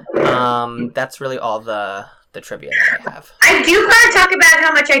 Okay. That's really all the trivia that I have. I do want to talk about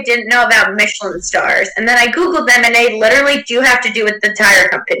how much I didn't know about Michelin stars, and then I googled them, and they literally do have to do with the tire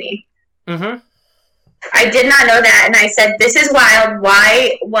company. Mm-hmm. I did not know that, and I said, "This is wild.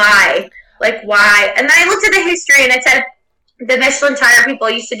 Why? Like, why?" And then I looked at the history, and it said the Michelin tire people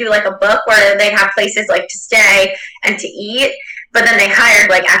used to do like a book where they have places like to stay and to eat, but then they hired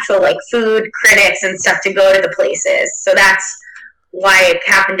like actual like food critics and stuff to go to the places. So that's why it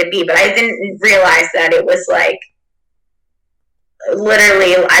happened to be. But I didn't realize that it was like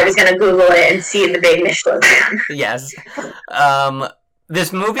literally I was going to Google it and see the big Michelin man. Yes.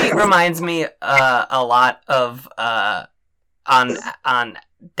 This movie reminds me a lot of on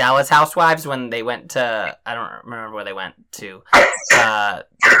Dallas Housewives when they went to, I don't remember where they went to,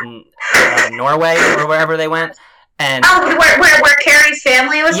 Norway or wherever they went. And where Carrie's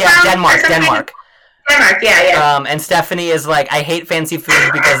family was from? Yeah, Denmark. Yeah. And Stephanie is like, I hate fancy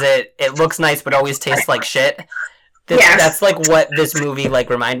food because it looks nice but always tastes like shit. That's like what this movie like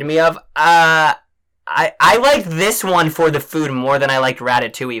reminded me of. I liked this one for the food more than I liked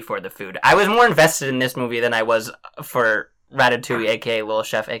Ratatouille for the food. I was more invested in this movie than I was for Ratatouille, aka Little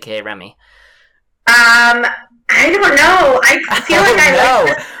Chef, aka Remy. I don't know. I feel like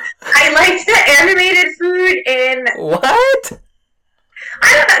I liked the animated food in... What?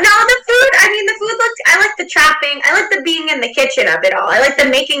 I don't know. No, the food, the food looked... I like the chopping. I like the being in the kitchen of it all. I like the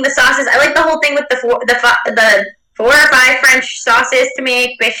making the sauces. I like the whole thing with the 4 or 5 French sauces to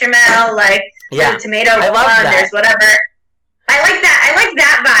make, bechamel, like the tomato there's whatever. I like that. I like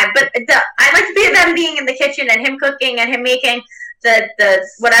that vibe. But I like them being in the kitchen and him cooking and him making the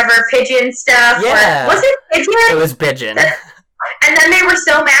whatever pigeon stuff. Yeah. Was it pigeon? It was pigeon. And then they were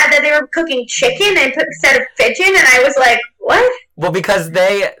so mad that they were cooking chicken instead of pigeon, and I was like, what? Well, because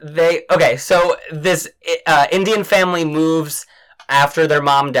they okay, so this Indian family moves after their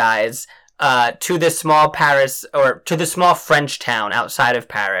mom dies to this small French town outside of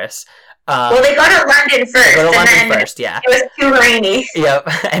Paris. Well, they go to London first. Yeah. It was too rainy. Yep,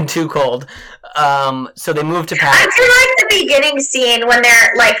 and too cold. So they moved to Paris. I do like the beginning scene when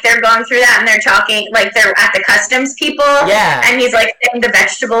they're going through that and they're talking, like they're at the customs people. Yeah. And he's like saying the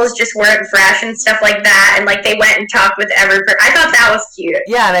vegetables just weren't fresh and stuff like that, and like they went and talked with every person. I thought that was cute.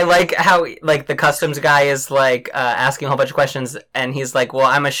 Yeah, and I like how like the customs guy is like asking a whole bunch of questions, and he's like, "Well,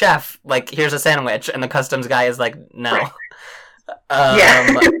 I'm a chef. Like, here's a sandwich," and the customs guy is like, "No."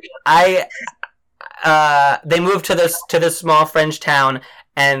 They moved to this small French town,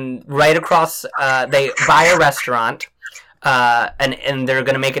 and right across, they buy a restaurant, and they're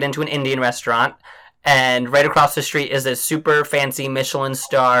gonna make it into an Indian restaurant. And right across the street is this super fancy Michelin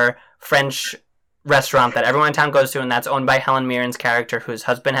star French restaurant that everyone in town goes to, and that's owned by Helen Mirren's character, whose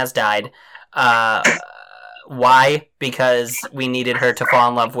husband has died. Why? Because we needed her to fall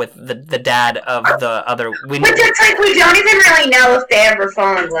in love with the dad of the other... Which it's like, we don't even really know if they ever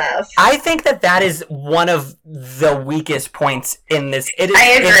fall in love. I think that is one of the weakest points in this. In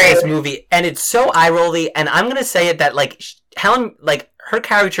this movie. And it's so eye-rolly, and I'm going to say it that, like, Helen, like, her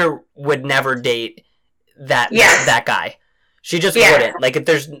character would never date that guy. She just wouldn't. Like,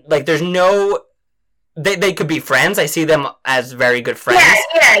 there's no they could be friends. I see them as very good friends.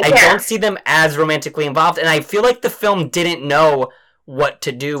 I don't see them as romantically involved, and I feel like the film didn't know what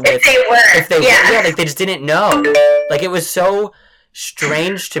to do with if they were. Like they just didn't know. Like it was so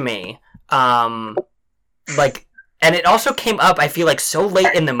strange to me. Like, and it also came up, I feel like, so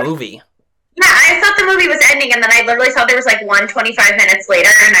late in the movie. Yeah, I thought the movie was ending, and then I literally saw there was like 25 minutes later,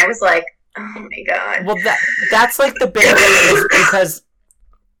 and I was like, oh my god. Well, that's like the big thing, is because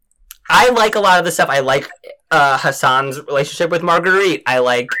I like a lot of the stuff. I like Hassan's relationship with Marguerite. I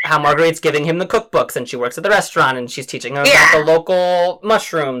like how Marguerite's giving him the cookbooks, and she works at the restaurant, and she's teaching him about the local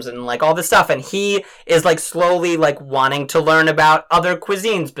mushrooms and like all this stuff. And he is like slowly like wanting to learn about other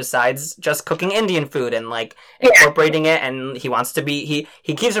cuisines besides just cooking Indian food and like incorporating it. And he wants to be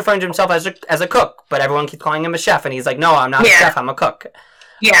he keeps referring to himself as a cook, but everyone keeps calling him a chef, and he's like, no, I'm not a chef, I'm a cook.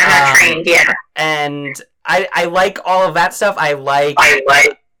 Yeah, I'm not trained. Yeah, and I like all of that stuff. I like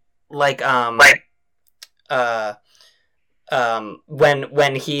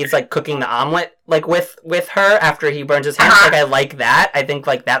when he's like cooking the omelet like with her after he burns his hands, like I like that. I think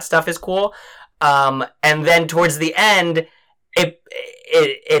like that stuff is cool. And then towards the end, it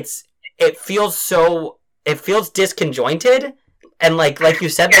feels disconjointed. And like you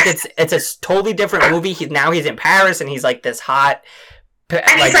said, like it's a totally different movie. He's in Paris, and he's like this hot.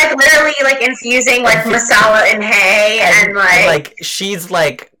 And he's like literally like infusing like masala and hay, and like she's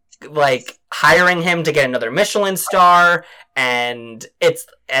like hiring him to get another Michelin star, and it's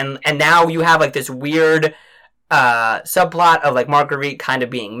and now you have like this weird subplot of like Marguerite kind of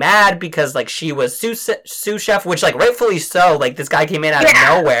being mad because like she was sous chef, which like rightfully so. Like this guy came in out of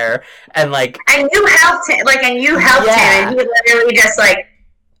nowhere, and like you helped him, and he literally just like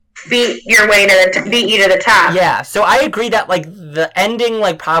beat you to the top. Yeah, so I agree that like the ending,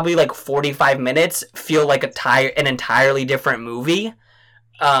 like probably like 45 minutes feel like an entirely different movie.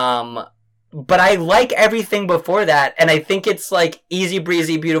 But I like everything before that, and I think it's like easy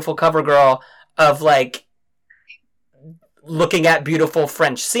breezy, beautiful cover girl of like looking at beautiful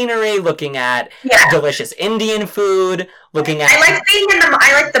French scenery, looking at delicious Indian food, looking at. I like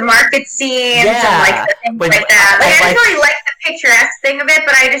the market scenes and like the things like that. Like I didn't really like the picturesque thing of it,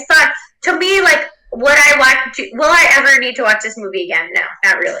 but I just thought, to me, like, will I ever need to watch this movie again? No,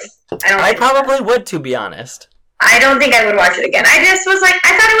 not really. I probably would, to be honest. I don't think I would watch it again. I just was like,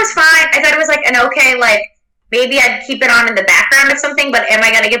 I thought it was fine. I thought it was like an okay, like, maybe I'd keep it on in the background of something, but am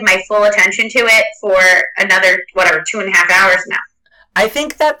I going to give my full attention to it for another, 2.5 hours now? I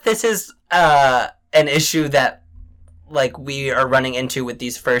think that this is an issue that, like, we are running into with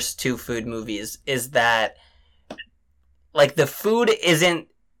these first two food movies, is that, like, the food isn't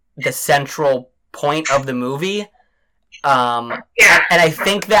the central point of the movie. And I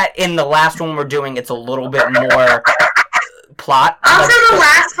think that in the last one we're doing, it's a little bit more plot. Also, the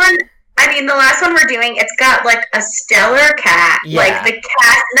last one we're doing, it's got like a stellar cast. Yeah. Like the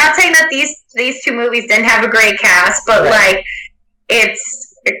cast. Not saying that these two movies didn't have a great cast, but like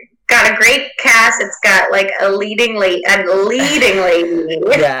it's got a great cast. It's got like a leading lady. Yeah.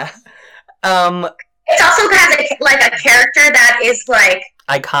 It also has a character that is like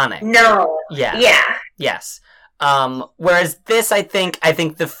iconic. No. Yeah. Yeah. Yes. Whereas this, I think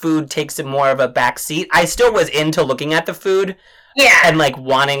the food takes more of a back seat. I still was into looking at the food. Yeah. And like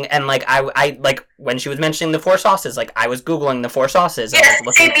wanting, and like I like when she was mentioning the 4 sauces, like I was Googling the 4 sauces. And yes,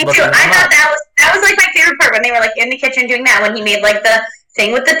 me too. I thought that was like my favorite part when they were like in the kitchen doing that, when he made like the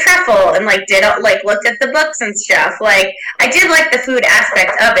thing with the truffle and like did like looked at the books and stuff. Like I did like the food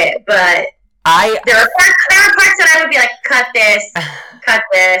aspect of it, but there were parts that I would be like, cut this.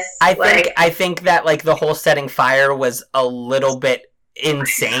 I think that like the whole setting fire was a little bit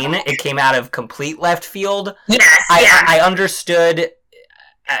insane. It came out of complete left field. Yes, I understood.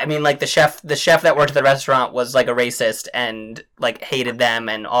 I mean, like the chef that worked at the restaurant was like a racist and like hated them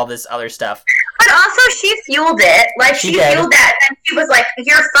and all this other stuff. But also, she fueled it. Like she fueled that, and she was like,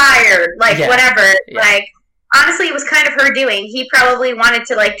 "You're fired." Like whatever. Yeah. Like honestly, it was kind of her doing. He probably wanted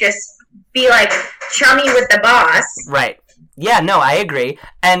to like just be like chummy with the boss. Right. Yeah, no, I agree.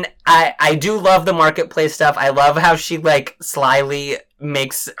 And I do love the marketplace stuff. I love how she, like, slyly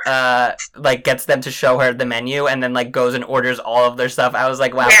makes, like, gets them to show her the menu and then, like, goes and orders all of their stuff. I was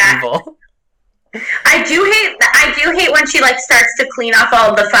like, wow, evil. I do hate when she, like, starts to clean off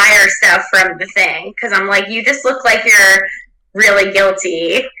all the fire stuff from the thing. Because I'm like, you just look like you're really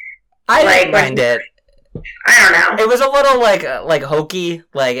guilty. I didn't mind it. I don't know. It was a little like hokey,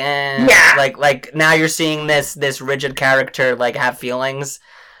 like like now you're seeing this rigid character like have feelings.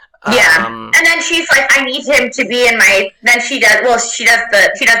 Yeah, and then she's like, I need him to be in my. Then she does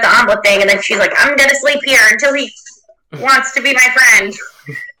the omelet thing, and then she's like, I'm gonna sleep here until he wants to be my friend.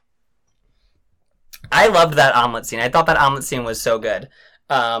 I loved that omelet scene. I thought that omelet scene was so good.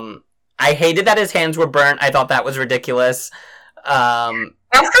 I hated that his hands were burnt. I thought that was ridiculous.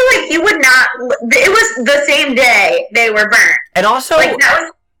 Also, like, you would not... It was the same day they were burnt. And also, like,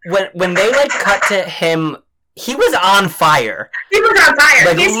 that was... when they, like, cut to him, he was on fire. He was on fire.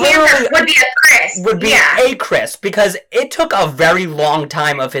 Like, his hands would be a crisp. Would be a crisp, because it took a very long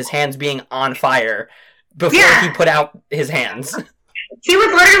time of his hands being on fire before he put out his hands. He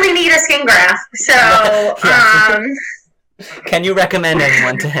would literally need a skin graft. So, Can you recommend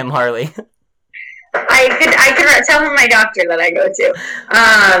anyone to him, Harley? I could tell him my doctor that I go to.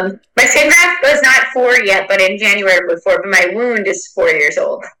 My skin graft was not 4 yet, but in January before. But my wound is 4 years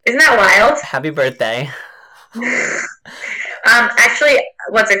old. Isn't that wild? Happy birthday. Actually,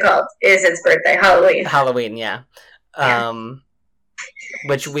 what's it called? Is its birthday Halloween? Halloween, yeah.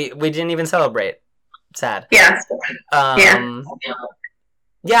 Which we didn't even celebrate. Sad. Yeah.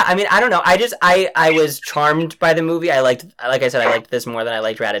 Yeah, I mean, I don't know. I was charmed by the movie. Like I said, I liked this more than I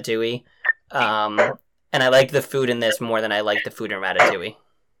liked Ratatouille. And I liked the food in this more than I liked the food in Ratatouille.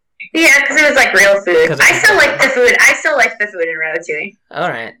 Yeah, because it was like real food. I still like the food. I still like the food in Ratatouille. All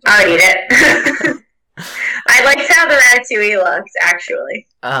right. I would eat it. I liked how the Ratatouille looked, actually.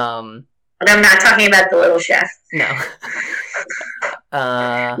 But I'm not talking about the little chef. No.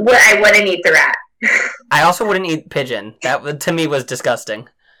 I wouldn't eat the rat. I also wouldn't eat pigeon. That, to me, was disgusting.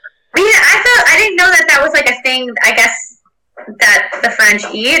 Yeah, I didn't know that was, like, a thing, I guess, that the French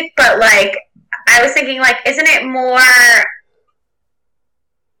eat, but, like, I was thinking, like, isn't it more,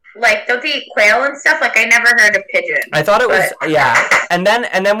 like, don't they eat quail and stuff? Like, I never heard of pigeon. I thought it was, yeah. And then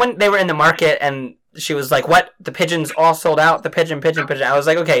when they were in the market and she was like, what? The pigeons all sold out? The pigeon. I was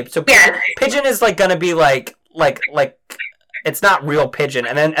like, okay, so pigeon is, like, gonna be, like, it's not real pigeon.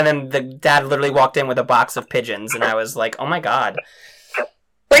 And then the dad literally walked in with a box of pigeons, and I was like, oh my god.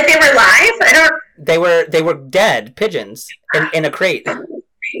 Like, they were live? They were dead pigeons in a crate.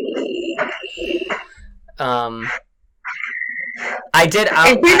 I did.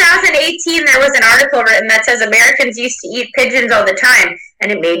 In 2018, there was an article written that says Americans used to eat pigeons all the time,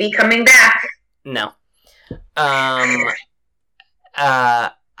 and it may be coming back. No.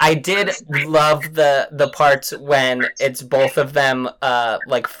 I did love the parts when it's both of them,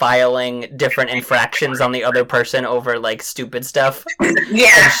 like, filing different infractions on the other person over, like, stupid stuff. Yeah.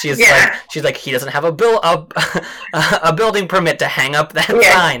 And she's like, he doesn't have a building permit to hang up that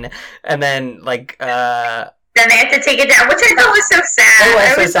sign. And then, like, then they have to take it down, which I thought was so sad.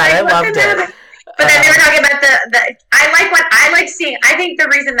 It was so sad. I loved it. But then they were talking about I like seeing, I think the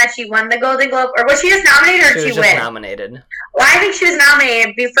reason that she won the Golden Globe, or was she just nominated, or did she win? She was nominated. Well, I think she was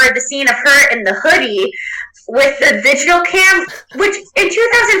nominated for the scene of her in the hoodie with the digital cam, which in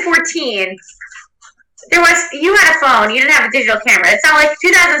 2014, you had a phone, you didn't have a digital camera. It's not like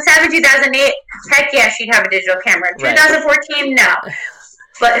 2007, 2008, heck yeah, she'd have a digital camera. 2014, no.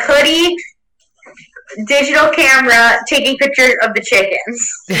 But hoodie, digital camera, taking pictures of the chickens.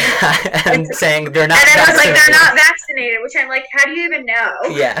 And saying they're not vaccinated. And then I was like, they're not vaccinated, which I'm like, how do you even know?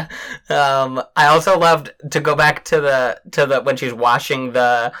 Yeah. I also loved to go back to the when she's washing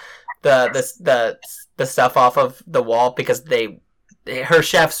the stuff off of the wall, because her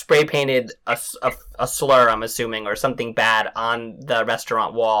chef spray painted a slur, I'm assuming, or something bad on the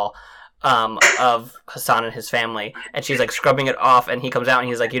restaurant wall. Of Hassan and his family, and she's like scrubbing it off, and he comes out and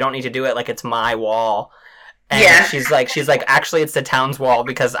he's like, you don't need to do it, like, it's my wall. And she's like actually it's the town's wall,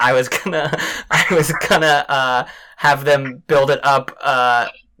 because I was gonna have them build it up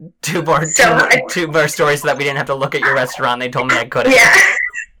two more stories so that we didn't have to look at your restaurant. They told me I couldn't.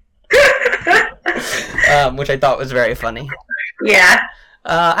 Which I thought was very funny. Yeah.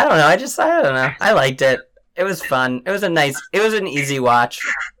 I don't know. I don't know. I liked it. It was fun. It was an easy watch.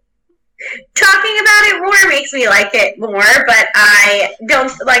 Talking about it more makes me like it more, but I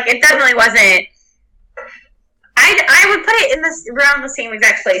don't, like, it definitely wasn't. I would put it around the same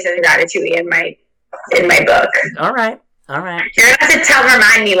exact place as Ratatouille in my book. All right. You're gonna have to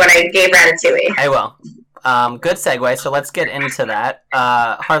remind me what I gave Ratatouille. I will. Good segue. So let's get into that.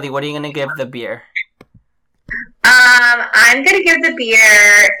 Harley, what are you gonna give the beer? I'm gonna give the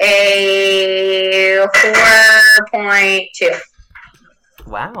beer a 4.2.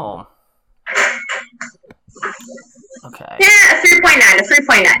 Wow. Okay. Yeah, a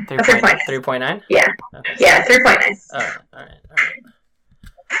 3.9. 3.9? Yeah. Okay. Yeah, 3.9.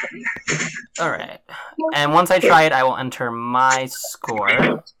 All right. And once I try it, I will enter my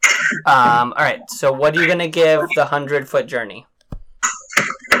score. All right. So what are you going to give the 100-foot journey?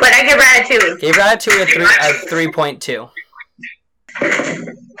 What I give Ratatouille? Give Ratatouille a 3.2.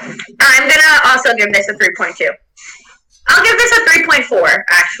 I'm going to also give this a 3.2. I'll give this a 3.4,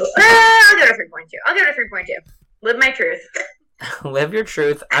 actually. I'll give it a 3.2. I'll give it a 3.2. Live my truth. Live your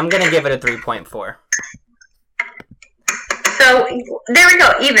truth. I'm going to give it a 3.4. So, there we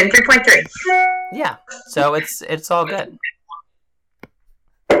go. Even, 3.3. Yeah. So, it's all good.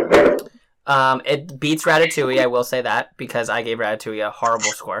 It beats Ratatouille, I will say that, because I gave Ratatouille a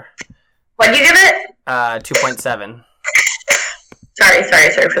horrible score. What'd you give it? 2.7.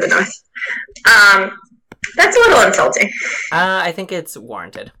 Sorry for the noise. That's a little insulting. I think it's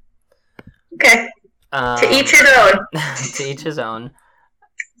warranted. Okay. To each his own. To each his own.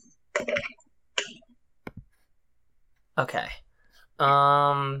 Okay.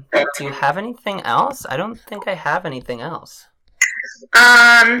 Do you have anything else? I don't think I have anything else. No,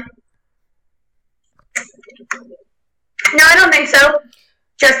 I don't think so.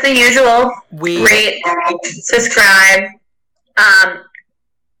 Just the usual. Rate, subscribe.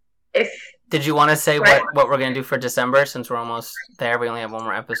 Did you want to say what we're going to do for December, since we're almost there? We only have one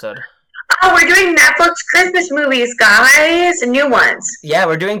more episode. Oh, we're doing Netflix Christmas movies, guys. New ones. Yeah,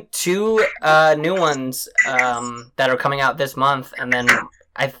 we're doing 2 new ones that are coming out this month. And then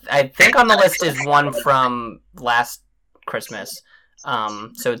I think on the list is one from last Christmas.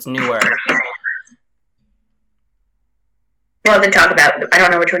 So it's newer. Well, then talk about it. I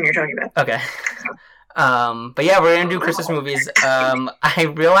don't know which one you're talking about. Okay. But yeah, we're going to do Christmas movies.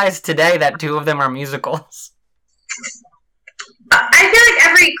 I realized today that 2 of them are musicals. I feel like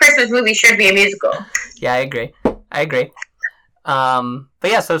every Christmas movie should be a musical. Yeah, I agree. But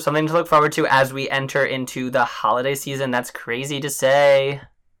yeah, so something to look forward to as we enter into the holiday season. That's crazy to say.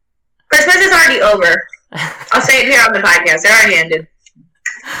 Christmas is already over. I'll say it here on the podcast. It already ended.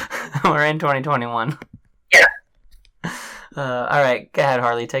 We're in 2021. Yeah. All right, go ahead,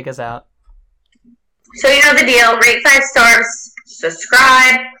 Harley. Take us out. So you know the deal. Rate 5 stars.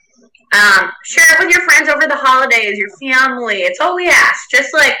 Subscribe. Share it with your friends over the holidays, your family. It's all we ask.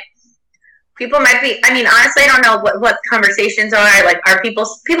 Just like people might be. I mean, honestly, I don't know what conversations are. Like, are people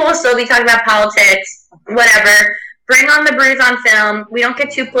will still be talking about politics, whatever. Bring on the brews on film. We don't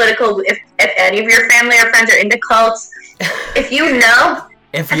get too political. If any of your family or friends are into cults, if you know,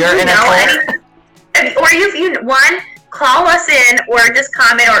 if you're in a cult, or if you call us in or just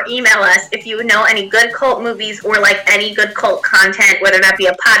comment or email us if you know any good cult movies or like any good cult content, whether that be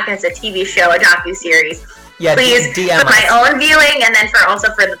a podcast, a TV show, a docuseries. Yeah, please DM for my own viewing and then for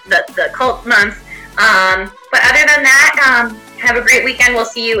the cult month. But other than that, have a great weekend. We'll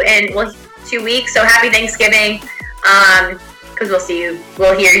see you in 2 weeks. So happy Thanksgiving. Because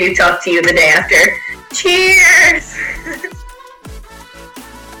we'll hear you talk to you the day after. Cheers.